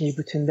 and the relationship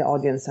between the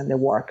audience and the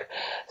work.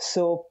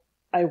 So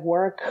I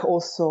work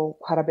also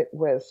quite a bit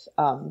with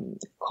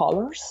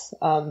colors,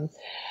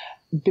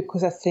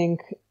 because I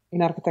think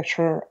in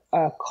architecture,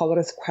 color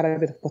is quite a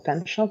bit of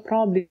potential.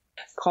 Probably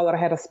color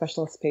had a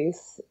special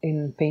space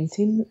in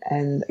painting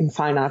and in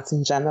fine arts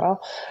in general.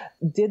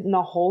 Did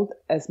not hold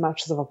as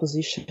much of a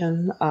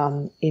position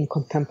in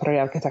contemporary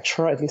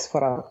architecture, at least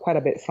for quite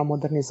a bit from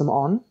modernism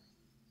on.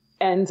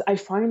 And I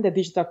find that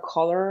digital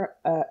color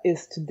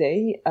is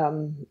today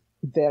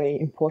very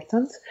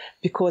important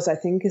because I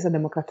think it's a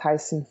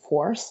democratizing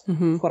force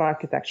for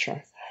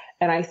architecture.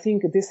 And I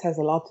think this has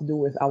a lot to do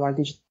with our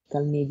digital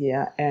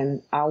media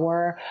and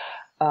our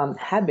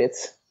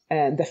habits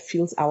that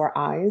fills our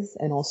eyes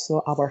and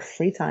also our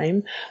free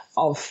time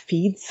of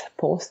feeds,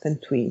 posts, and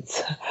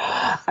tweets.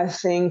 I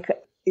think,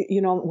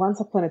 once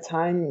upon a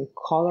time,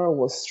 color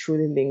was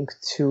truly linked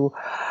to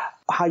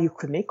how you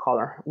could make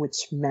color,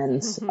 which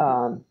meant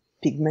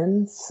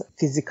pigments,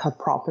 physical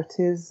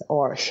properties,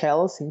 or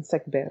shells,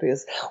 insect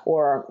berries,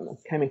 or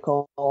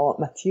chemical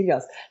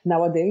materials.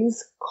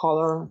 Nowadays,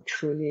 color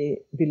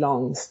truly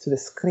belongs to the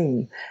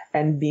screen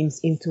and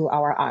beams into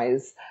our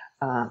eyes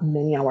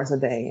many hours a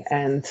day.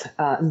 And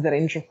the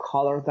range of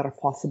colors that are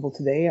possible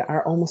today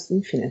are almost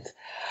infinite.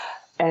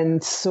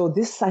 And so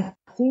this, I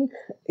think,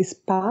 is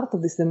part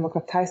of this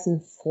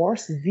democratizing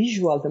force,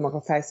 visual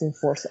democratizing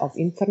force of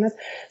internet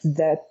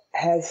that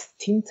has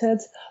tinted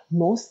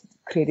most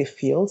creative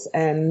fields,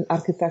 and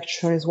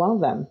architecture is one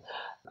of them.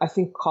 I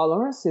think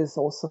colors is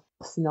also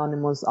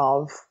synonymous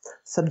of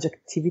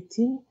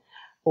subjectivity,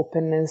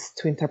 openness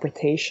to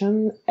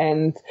interpretation,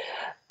 and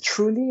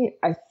truly,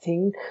 I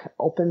think,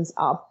 opens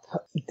up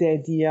the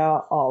idea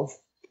of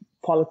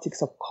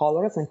politics of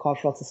colors and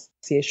cultural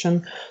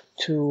association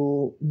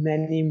to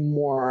many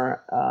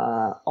more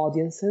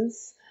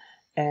audiences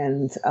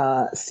and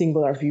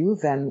singular view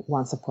than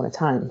once upon a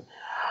time.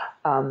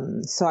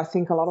 So I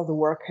think a lot of the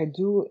work I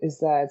do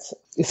is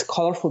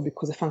colorful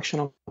because the function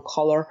of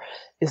color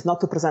is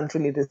not to present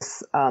really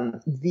this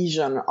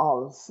vision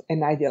of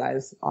an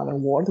idealized other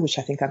world, which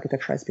I think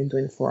architecture has been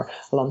doing for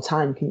a long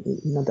time.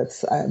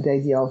 That's the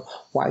idea of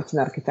white in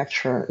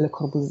architecture. Le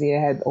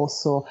Corbusier had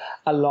also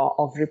a law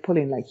of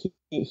rippling. Like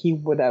he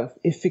would have,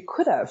 if he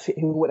could have, he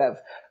would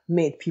have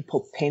made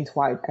people paint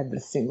white every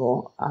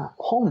single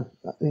home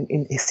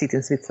in his city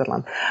in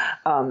Switzerland.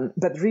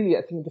 But really,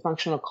 I think the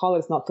function of color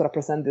is not to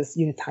represent this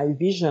unified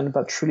vision,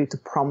 but truly to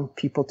prompt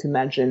people to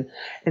imagine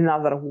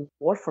another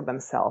world for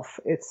themselves.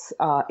 It's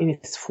in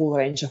its full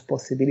range of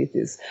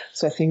possibilities.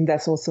 So I think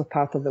that's also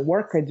part of the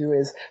work I do,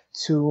 is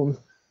to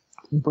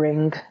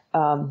bring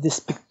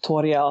this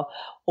pictorial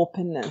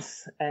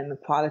openness and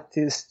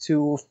qualities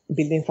to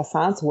building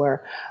facades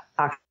where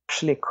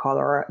actually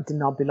color did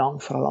not belong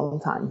for a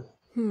long time.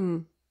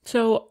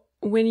 So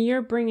when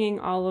you're bringing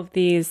all of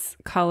these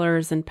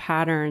colors and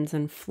patterns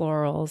and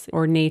florals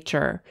or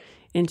nature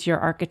into your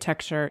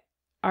architecture,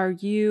 are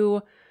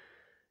you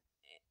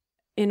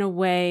in a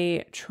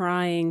way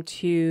trying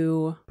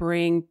to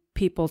bring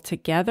people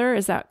together?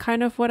 Is that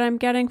kind of what I'm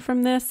getting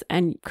from this?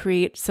 And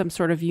create some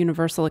sort of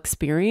universal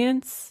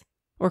experience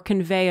or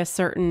convey a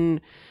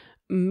certain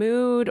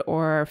mood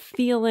or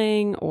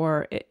feeling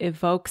or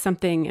evoke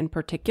something in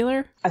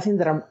particular? I think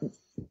there are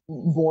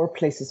more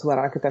places where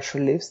architecture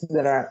lives.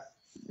 There are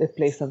the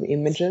place of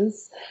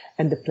images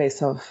and the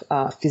place of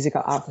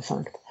physical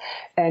artifact.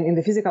 And in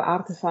the physical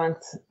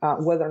artifact,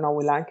 whether or not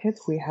we like it,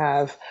 we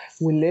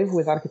live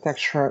with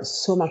architecture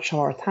so much of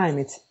our time.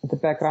 It's the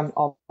background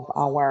of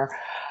our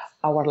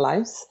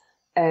lives.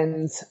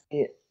 And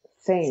I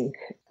think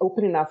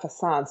opening up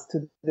facades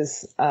to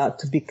this,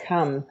 to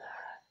become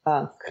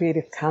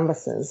creative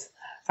canvases,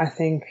 I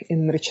think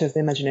enriches the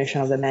imagination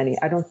of the many.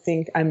 I don't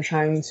think I'm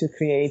trying to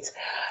create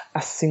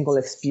a single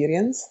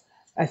experience.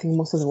 I think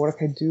most of the work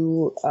I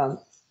do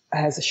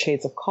has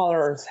shades of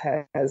colors,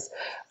 has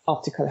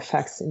optical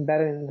effects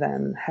embedded in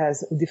them,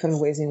 has different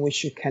ways in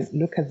which you can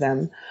look at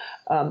them.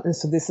 And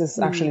so this is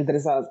actually, there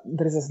is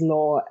a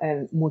slow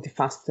and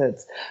multifaceted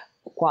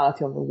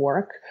quality of the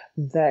work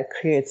that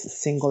creates a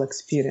single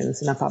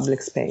experience in a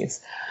public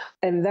space.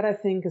 And that, I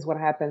think, is what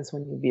happens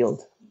when you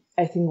build.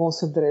 I think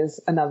also there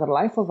is another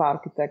life of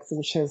architects,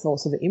 which is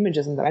also the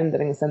images and the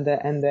renderings and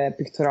the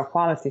pictorial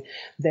quality.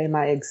 They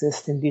might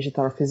exist in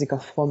digital or physical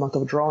format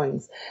of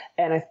drawings.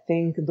 And I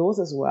think those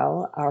as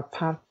well are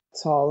part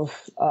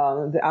of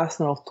the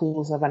arsenal of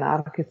tools of an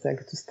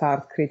architect to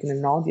start creating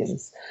an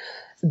audience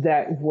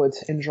that would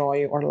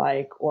enjoy or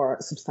like or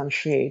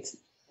substantiate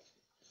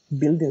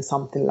building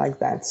something like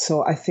that.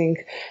 So I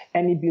think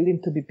any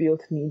building to be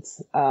built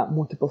needs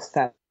multiple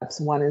steps.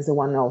 One is the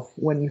one of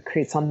when you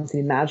create something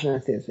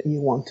imaginative,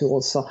 you want to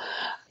also,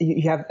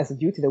 you have as a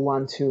duty the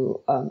one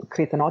to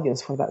create an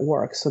audience for that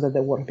work so that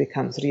the work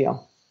becomes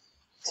real.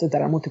 So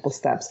there are multiple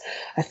steps.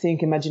 I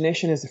think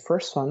imagination is the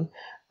first one.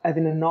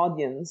 Having an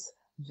audience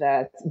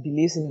that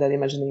believes in that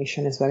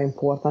imagination is very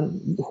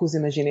important, whose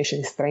imagination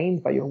is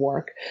trained by your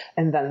work,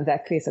 and then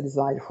that creates a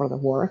desire for the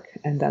work,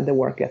 and then the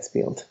work gets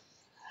built.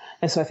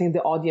 And so I think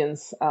the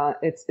audience,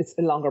 it's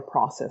a longer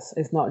process.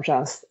 It's not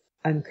just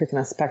I'm creating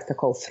a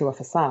spectacle through a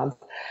facade.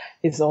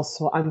 It's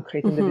also I'm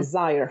creating the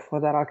desire for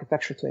that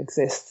architecture to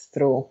exist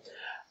through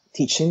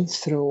teaching,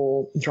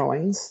 through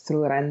drawings,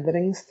 through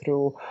renderings,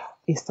 through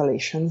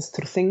installations,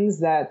 through things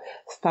that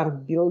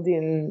start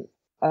building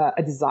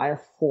a desire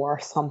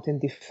for something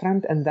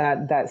different, and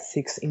that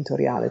seeks into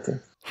reality.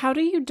 How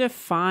do you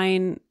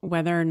define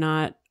whether or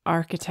not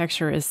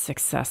architecture is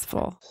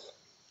successful?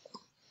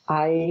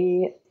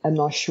 I am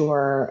not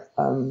sure,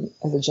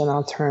 as a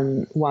general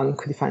term, one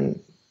could define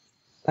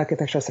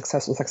architecture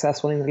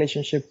successful in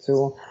relationship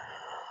to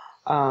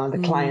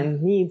the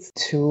client needs,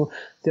 to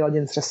the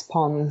audience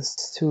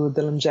response, to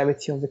the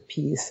longevity of the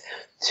piece,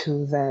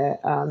 to the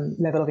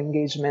level of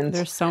engagement.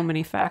 There's so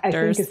many factors.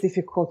 I think it's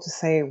difficult to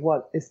say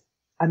what is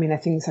I mean, I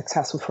think it's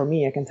successful for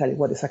me. I can tell you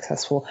what is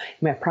successful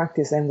in my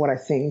practice and what I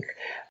think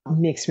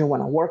makes me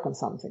want to work on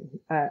something.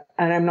 And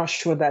I'm not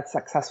sure that's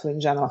successful in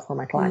general for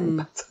my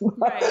client,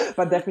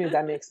 but definitely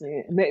that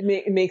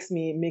makes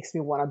me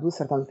want to do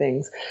certain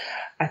things.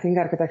 I think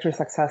architecture is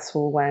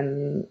successful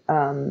when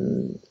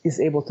is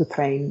able to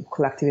train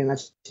collective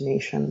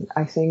imagination.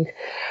 I think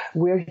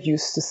we're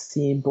used to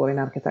see boring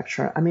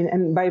architecture. I mean,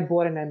 and by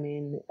boring, I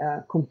mean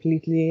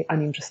completely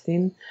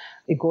uninteresting.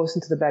 It goes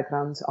into the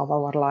background of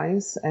our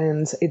lives,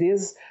 and it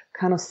is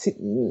kind of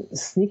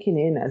sneaking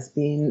in as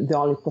being the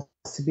only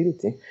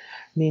possibility,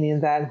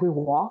 meaning that we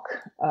walk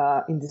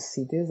in these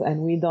cities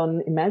and we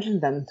don't imagine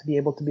them to be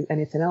able to be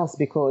anything else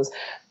because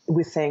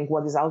we think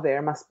what is out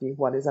there must be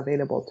what is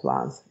available to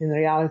us. In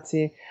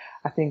reality,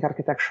 I think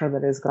architecture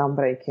that is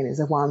groundbreaking is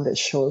the one that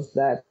shows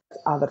that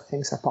other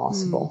things are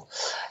possible.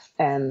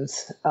 And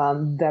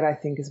that I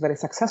think is very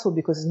successful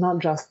because it's not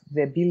just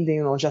the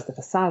building or just the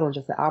facade or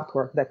just the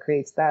artwork that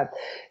creates that.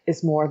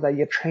 It's more that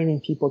you're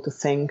training people to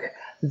think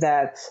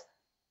that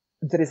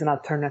there is an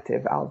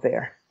alternative out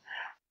there.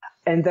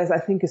 And that I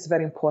think is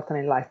very important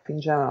in life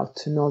in general,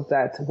 to know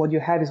that what you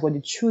have is what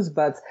you choose,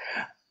 but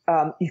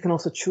you can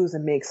also choose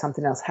and make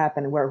something else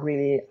happen. We're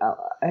really,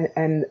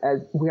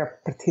 we are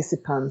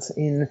participants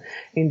in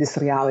this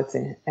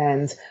reality,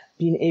 and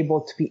being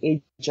able to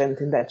be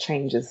agent in that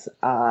change is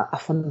a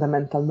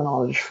fundamental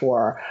knowledge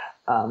for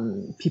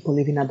people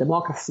living in a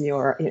democracy,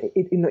 or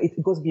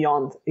it goes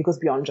beyond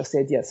just the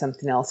idea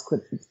something else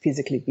could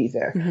physically be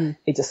there.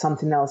 It just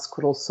something else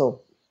could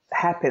also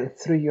happen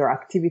through your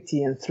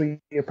activity and through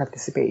your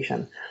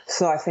participation.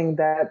 So I think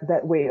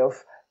that way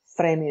of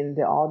framing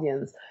the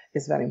audience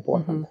is very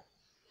important.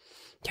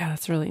 Yeah,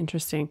 that's really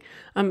interesting.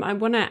 I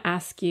want to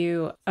ask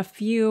you a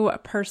few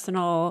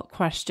personal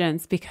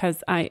questions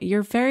because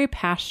you're very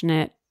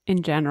passionate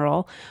in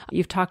general.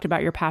 You've talked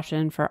about your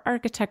passion for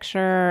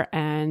architecture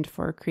and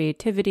for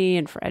creativity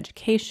and for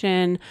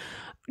education.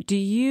 Do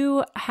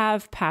you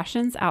have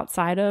passions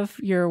outside of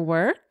your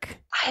work?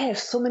 I have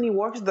so many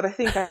works that I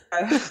think I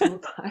have no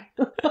time.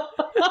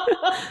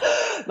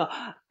 No,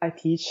 I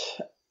teach.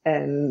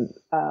 And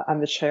I'm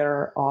the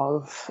chair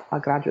of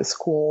a graduate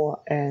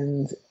school,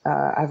 and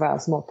I have a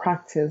small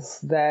practice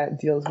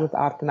that deals with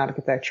art and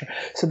architecture.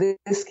 So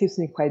this keeps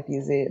me quite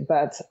busy.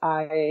 But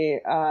I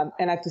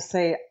have to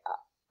say,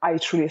 I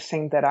truly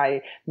think that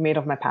I made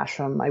of my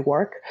passion my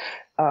work,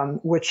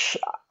 which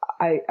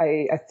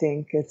I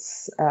think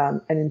it's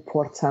an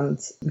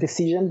important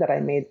decision that I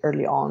made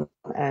early on,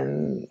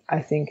 and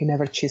I think I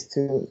never choose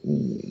to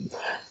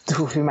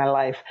fulfill my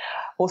life.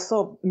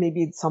 Also,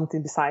 maybe it's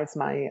something besides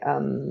my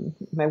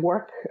my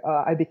work.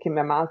 I became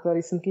a mother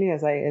recently,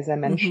 as I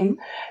mentioned,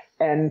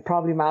 and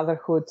probably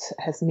motherhood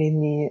has made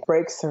me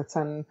break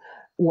certain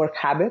work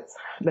habits,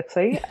 let's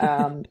say.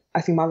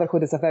 I think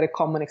motherhood is a very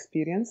common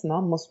experience.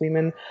 No? Most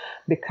women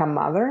become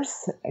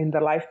mothers in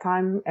their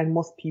lifetime, and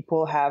most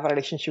people have a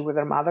relationship with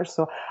their mother.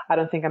 So I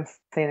don't think I'm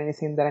saying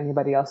anything that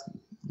anybody else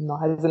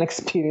has an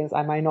experience.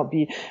 I might not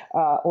be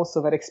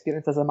also very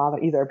experienced as a mother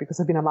either, because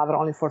I've been a mother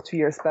only for 2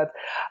 years. But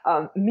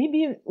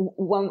maybe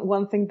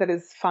one thing that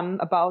is fun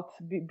about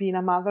being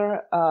a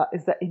mother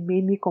is that it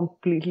made me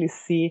completely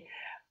see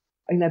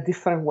in a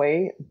different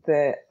way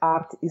the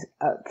art is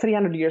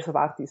 300 years of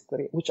art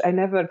history, which I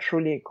never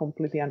truly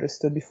completely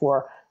understood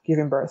before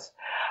giving birth.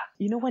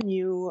 You know, when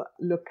you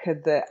look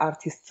at the art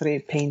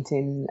history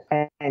painting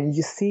and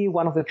you see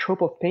one of the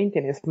trope of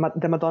painting is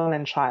the Madonna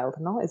and Child,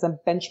 no? It's a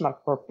benchmark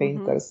for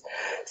painters,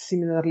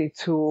 similarly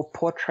to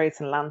portraits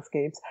and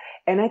landscapes.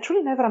 And I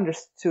truly never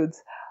understood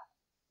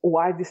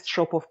why this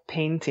trope of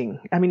painting.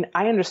 I mean,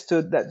 I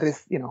understood that there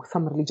is,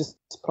 some religious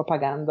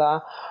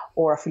propaganda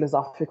or a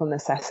philosophical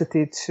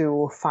necessity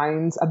to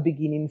find a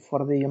beginning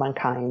for the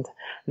humankind.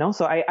 No,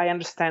 so I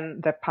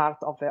understand that part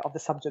of the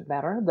subject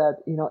matter, that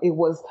it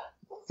was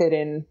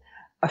fitting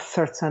a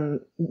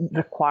certain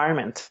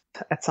requirement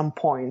at some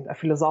point, a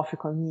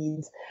philosophical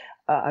need,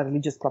 a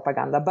religious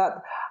propaganda.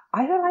 But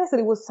I realized that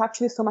it was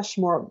actually so much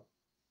more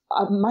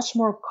a much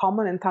more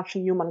common and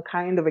touching human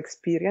kind of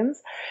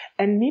experience.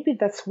 And maybe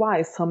that's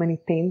why so many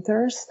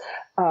painters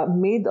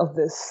made of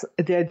this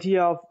the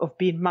idea of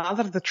being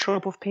mother the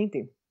trope of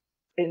painting.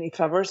 And it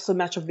traversed so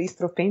much of the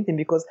history of painting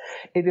because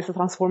it is a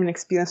transforming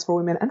experience for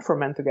women and for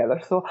men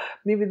together. So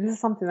maybe this is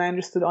something I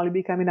understood only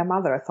becoming a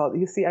mother. I thought,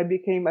 I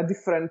became a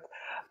different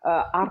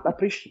art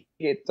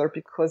appreciator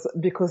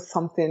because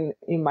something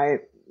in my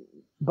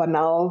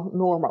banal,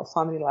 normal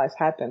family life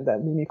happened that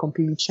made me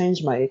completely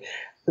change my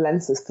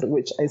lenses through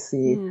which I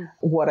see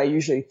what I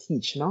usually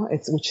teach,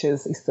 which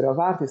is history of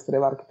art, history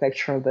of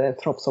architecture, the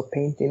tropes of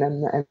painting,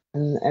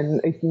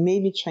 and it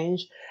made me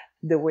change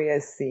the way I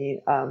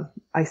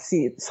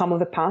see some of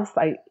the past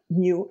I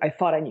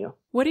thought I knew.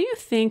 What do you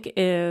think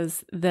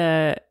is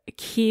the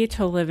key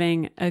to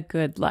living a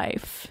good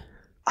life?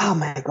 Oh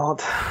my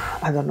God,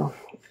 I don't know.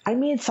 I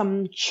made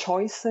some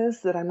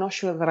choices that I'm not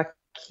sure that are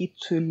key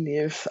to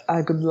live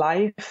a good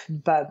life,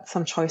 but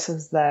some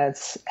choices that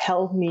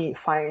help me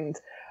find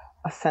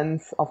a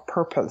sense of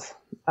purpose.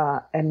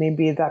 And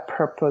maybe that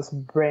purpose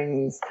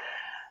brings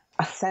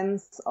a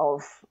sense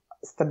of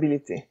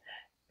stability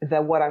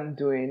that what I'm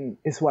doing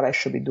is what I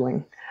should be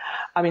doing.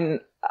 I mean,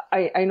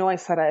 I know I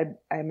said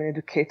I'm an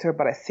educator,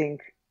 but I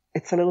think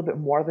it's a little bit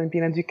more than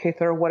being an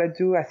educator. What I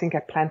do, I think I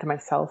plant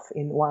myself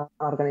in one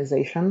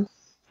organization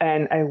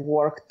and I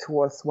work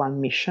towards one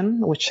mission,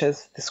 which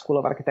is the School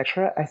of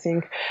Architecture. I think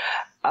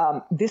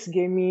this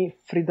gave me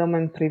freedom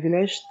and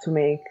privilege to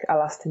make a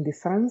lasting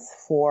difference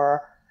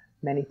for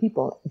many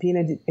people. Being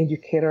an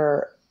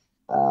educator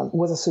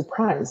was a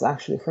surprise,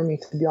 actually, for me,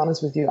 to be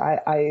honest with you.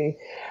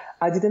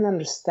 I didn't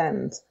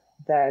understand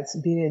that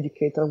being an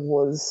educator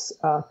was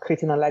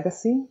creating a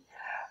legacy,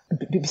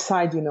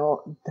 besides,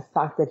 the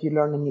fact that you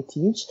learn and you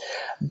teach,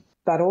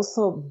 but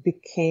also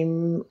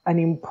became an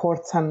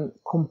important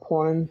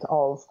component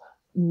of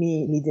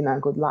me leading a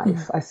good life.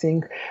 Mm-hmm. I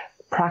think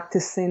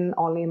practicing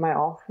only in my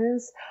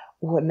office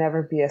would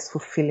never be as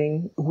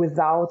fulfilling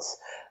without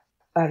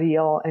a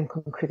real and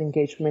concrete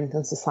engagement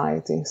in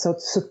society. So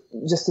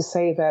just to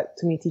say that,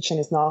 to me, teaching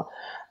is not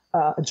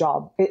a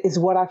job. It is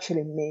what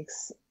actually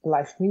makes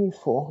life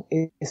meaningful,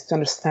 is to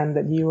understand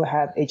that you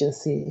have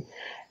agency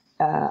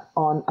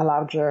on a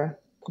larger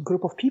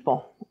group of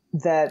people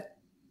that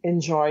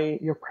enjoy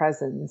your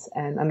presence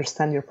and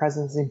understand your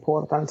presence is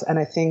important. And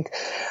I think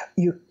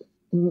you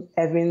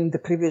having the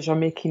privilege of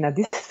making a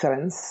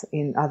difference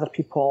in other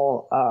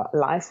people's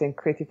life and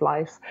creative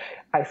life,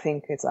 I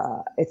think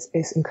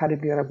it's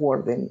incredibly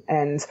rewarding.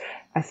 And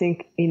I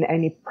think in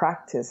any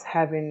practice,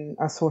 having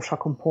a social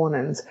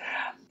component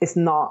is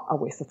not a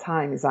waste of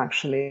time. It's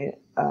actually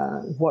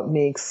what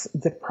makes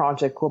the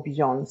project go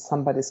beyond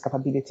somebody's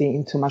capability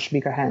into much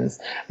bigger hands,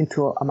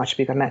 into a much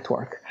bigger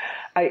network.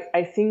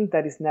 I think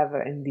that is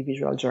never an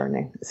individual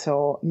journey.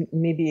 So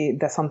maybe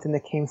that's something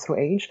that came through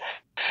age.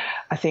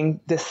 I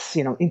think this,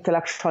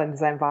 intellectual and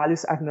design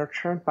values are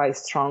nurtured by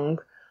strong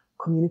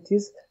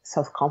communities,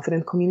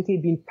 self-confident community.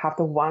 Being part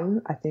of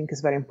one, I think,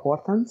 is very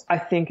important. I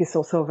think it's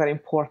also very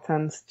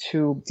important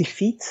to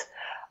defeat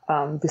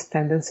this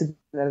tendency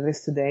that there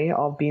is today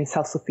of being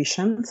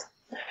self-sufficient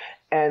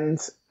and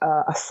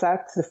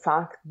accept the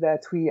fact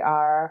that we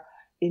are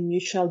in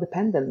mutual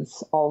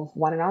dependence of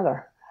one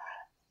another.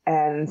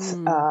 And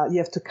you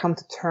have to come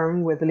to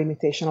terms with the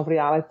limitation of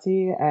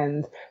reality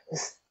and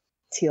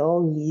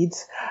still lead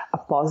a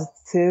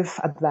positive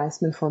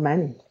advancement for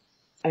many.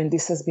 And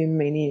this has been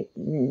maybe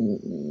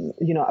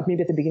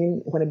at the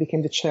beginning, when I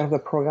became the chair of the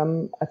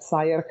program at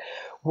SCI-Arc,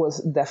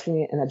 was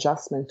definitely an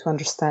adjustment to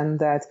understand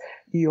that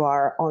you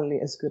are only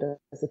as good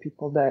as the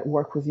people that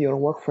work with you or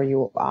work for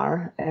you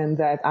are, and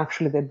that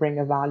actually they bring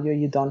a value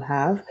you don't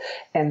have,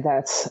 and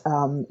that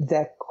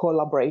that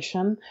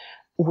collaboration,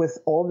 with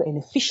all the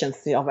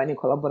inefficiency of any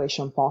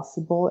collaboration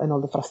possible and all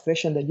the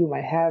frustration that you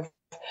might have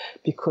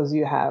because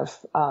you have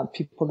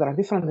people that are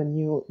different than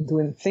you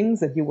doing things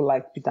that you would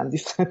like to be done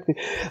differently.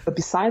 But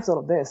besides all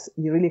of this,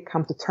 you really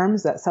come to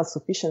terms that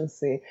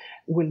self-sufficiency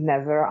will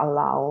never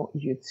allow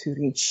you to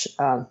reach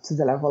to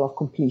the level of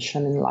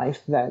completion in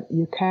life that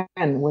you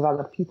can with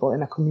other people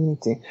in a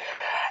community.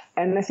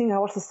 And I think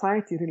our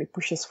society really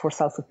pushes for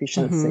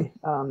self-sufficiency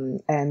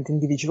and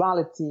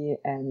individuality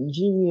and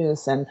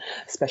genius and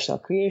special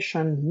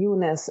creation,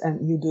 newness,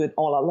 and you do it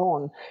all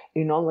alone.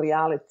 In all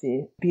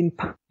reality, being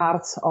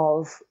part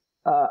of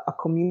a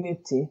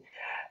community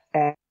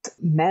and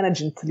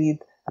managing to lead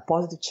a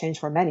positive change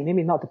for many,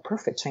 maybe not the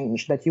perfect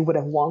change that you would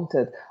have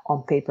wanted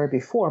on paper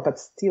before, but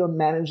still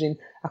managing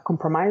a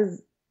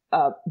compromise,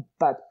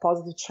 but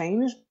positive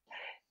change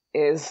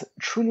is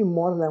truly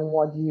more than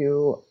what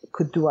you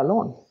could do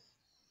alone.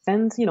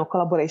 And,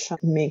 collaboration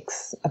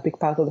makes a big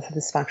part of the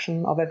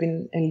satisfaction of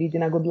having and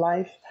leading a good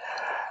life.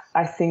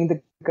 I think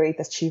the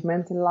great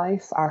achievements in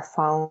life are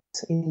found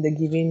in the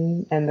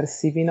giving and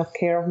receiving of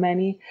care of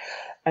many.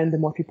 And the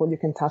more people you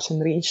can touch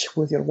and reach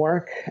with your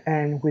work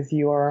and with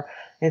your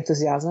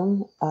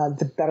enthusiasm,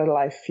 the better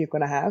life you're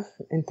going to have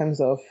in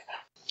terms of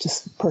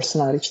just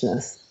personal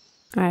richness.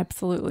 I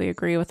absolutely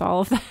agree with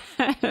all of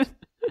that.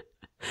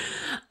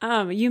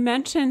 You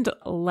mentioned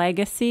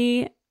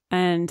legacy.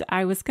 And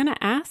I was going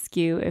to ask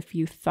you if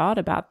you thought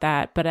about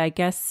that, but I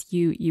guess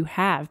you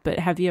have. But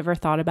have you ever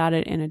thought about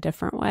it in a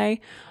different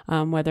way,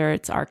 whether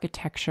it's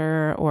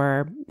architecture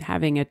or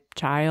having a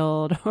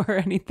child or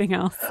anything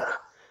else?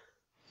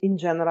 In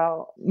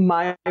general,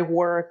 my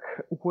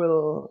work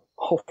will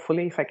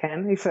hopefully,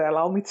 if they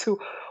allow me to,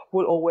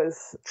 will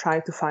always try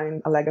to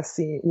find a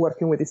legacy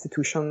working with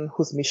institutions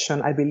whose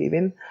mission I believe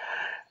in.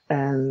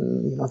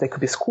 And, they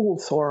could be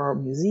schools or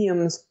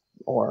museums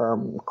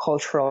or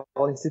cultural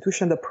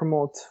institution that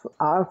promote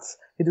arts,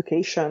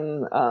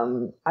 education.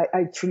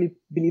 I truly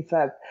believe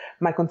that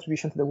my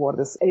contribution to the world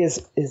is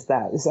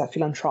a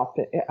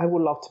philanthropic. I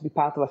would love to be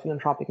part of a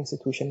philanthropic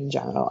institution in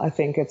general. I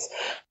think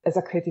as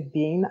a creative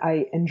being,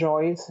 I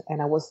enjoyed,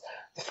 and I was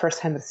the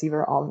first-hand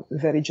receiver of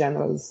very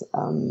generous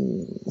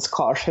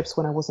scholarships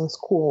when I was in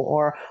school,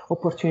 or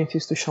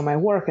opportunities to show my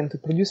work and to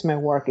produce my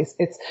work.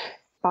 It's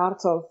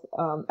part of,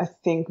 I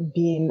think,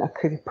 being a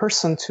creative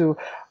person to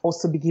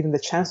also be given the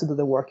chance to do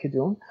the work you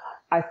do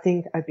I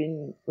think I've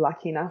been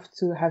lucky enough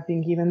to have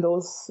been given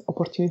those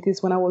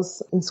opportunities when I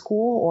was in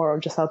school or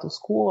just out of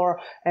school or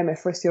in my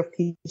first year of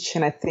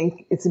teaching. I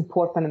think it's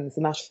important and it's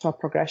a natural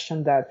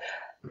progression that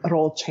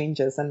role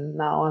changes. And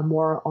now I'm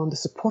more on the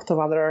support of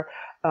other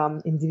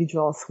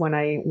individuals when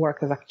I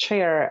work as a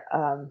chair.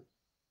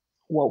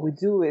 What we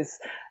do is,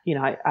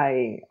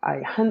 I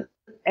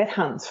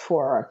headhunt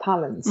for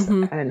talents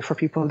and for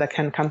people that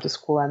can come to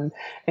school and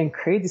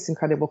create this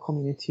incredible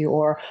community,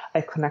 or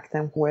I connect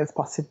them with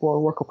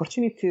possible work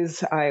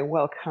opportunities. I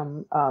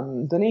welcome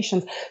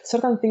donations,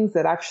 certain things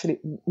that actually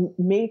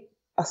make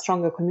a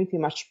stronger community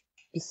much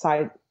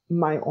beside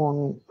my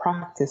own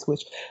practice,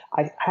 which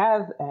I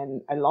have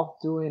and I love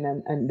doing.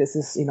 And this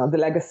is, the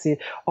legacy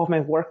of my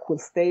work will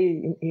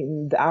stay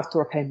in the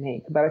artwork I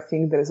make. But I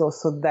think there is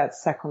also that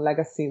second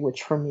legacy,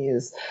 which for me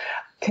is,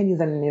 can you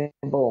then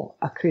enable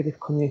a creative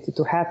community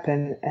to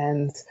happen?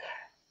 And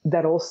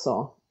that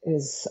also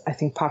is, I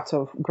think, part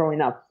of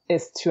growing up,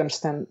 is to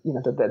understand,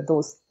 that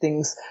those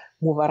things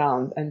move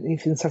around. And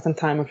if in a certain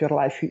time of your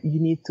life, you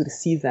need to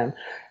receive them,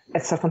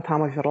 at a certain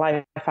time of your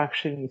life,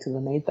 actually you need to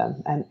donate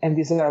them. And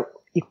these are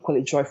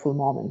equally joyful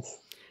moments.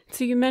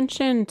 So you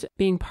mentioned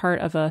being part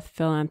of a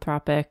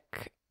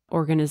philanthropic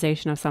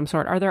organization of some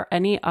sort. Are there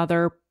any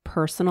other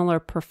personal or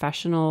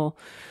professional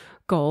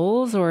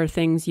goals or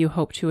things you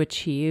hope to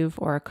achieve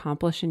or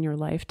accomplish in your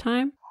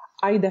lifetime?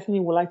 I definitely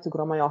would like to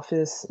grow my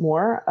office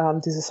more.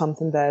 This is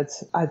something that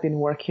I've been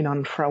working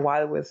on for a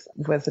while with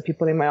the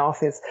people in my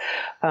office.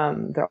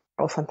 They're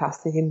all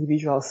fantastic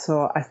individuals.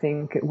 So I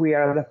think we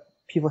are the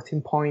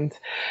pivoting point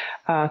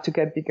to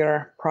get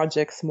bigger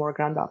projects, more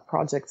ground up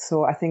projects.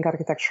 So I think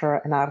architecture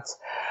and art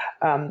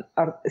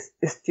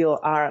still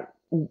are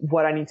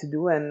what I need to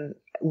do, and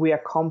we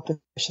accomplish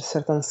a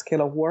certain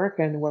scale of work,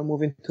 and we're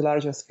moving to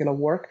larger scale of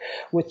work,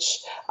 which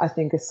I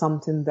think is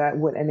something that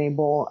would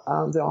enable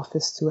the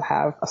office to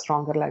have a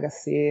stronger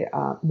legacy,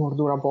 more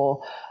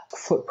durable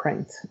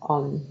footprint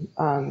in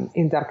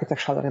the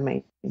architectural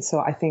domain. So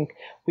I think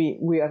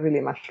we are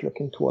really much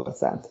looking towards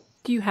that.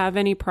 Do you have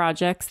any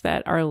projects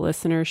that our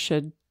listeners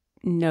should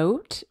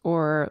note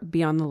or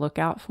be on the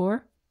lookout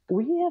for?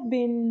 We have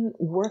been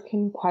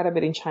working quite a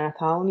bit in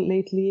Chinatown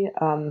lately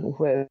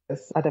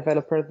with a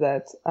developer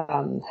that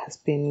has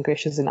been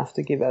gracious enough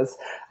to give us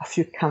a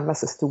few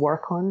canvases to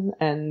work on.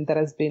 And that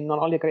has been not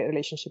only a great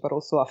relationship, but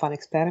also a fun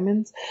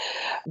experiment.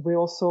 We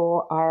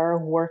also are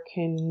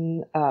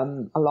working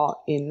a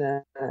lot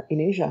in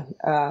Asia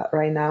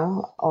right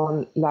now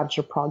on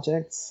larger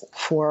projects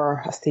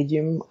for a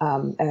stadium.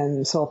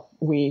 And so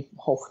we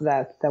hope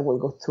that will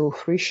go to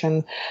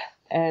fruition.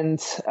 And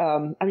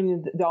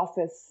the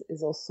office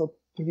is also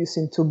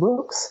producing 2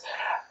 books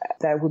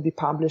that will be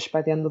published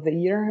by the end of the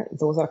year.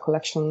 Those are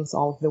collections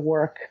of the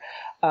work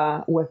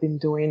we've been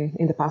doing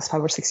in the past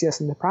 5 or 6 years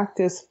in the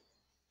practice.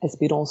 It's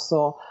been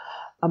also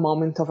a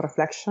moment of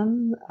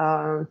reflection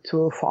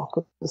to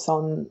focus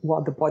on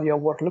what the body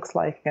of work looks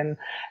like and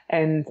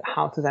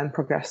how to then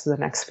progress to the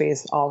next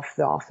phase of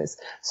the office.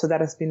 So that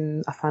has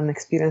been a fun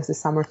experience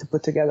this summer to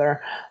put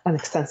together an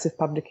extensive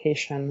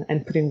publication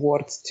and putting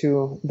words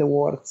to the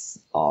words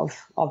of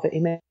the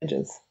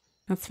images.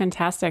 That's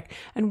fantastic.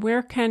 And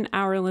where can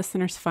our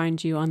listeners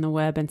find you on the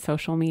web and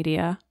social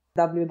media?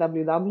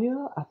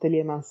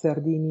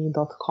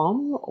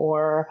 www.ateliermanferdini.com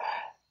or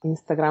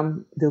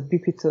Instagram, the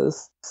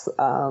ubiquitous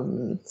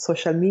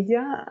social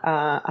media,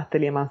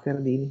 Atelier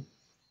Manferdini.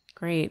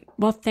 Great.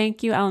 Well,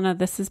 thank you, Elena.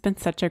 This has been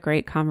such a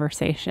great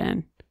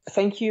conversation.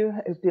 Thank you.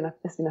 It's been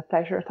a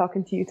pleasure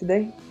talking to you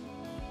today.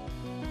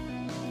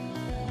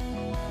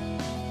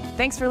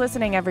 Thanks for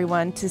listening,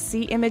 everyone. To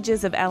see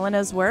images of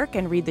Elena's work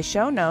and read the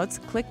show notes,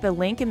 click the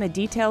link in the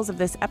details of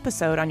this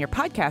episode on your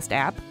podcast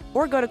app,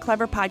 or go to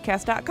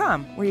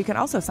cleverpodcast.com, where you can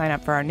also sign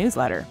up for our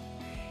newsletter.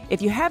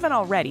 If you haven't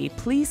already,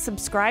 please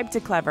subscribe to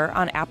Clever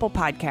on Apple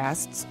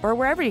Podcasts or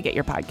wherever you get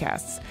your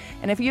podcasts.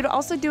 And if you'd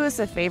also do us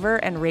a favor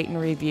and rate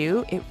and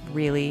review, it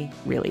really,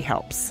 really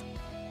helps.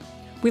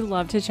 We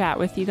love to chat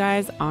with you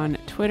guys on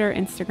Twitter,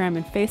 Instagram,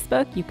 and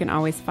Facebook. You can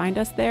always find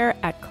us there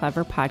at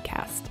Clever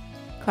Podcast.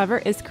 Clever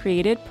is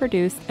created,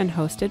 produced, and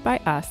hosted by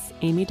us,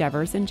 Amy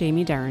Devers and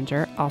Jamie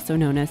Derringer, also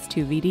known as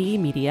 2VDE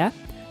Media,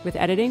 with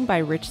editing by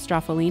Rich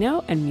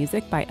Straffolino and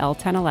music by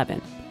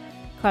L1011.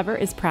 Clever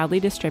is proudly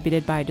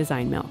distributed by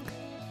Design Milk.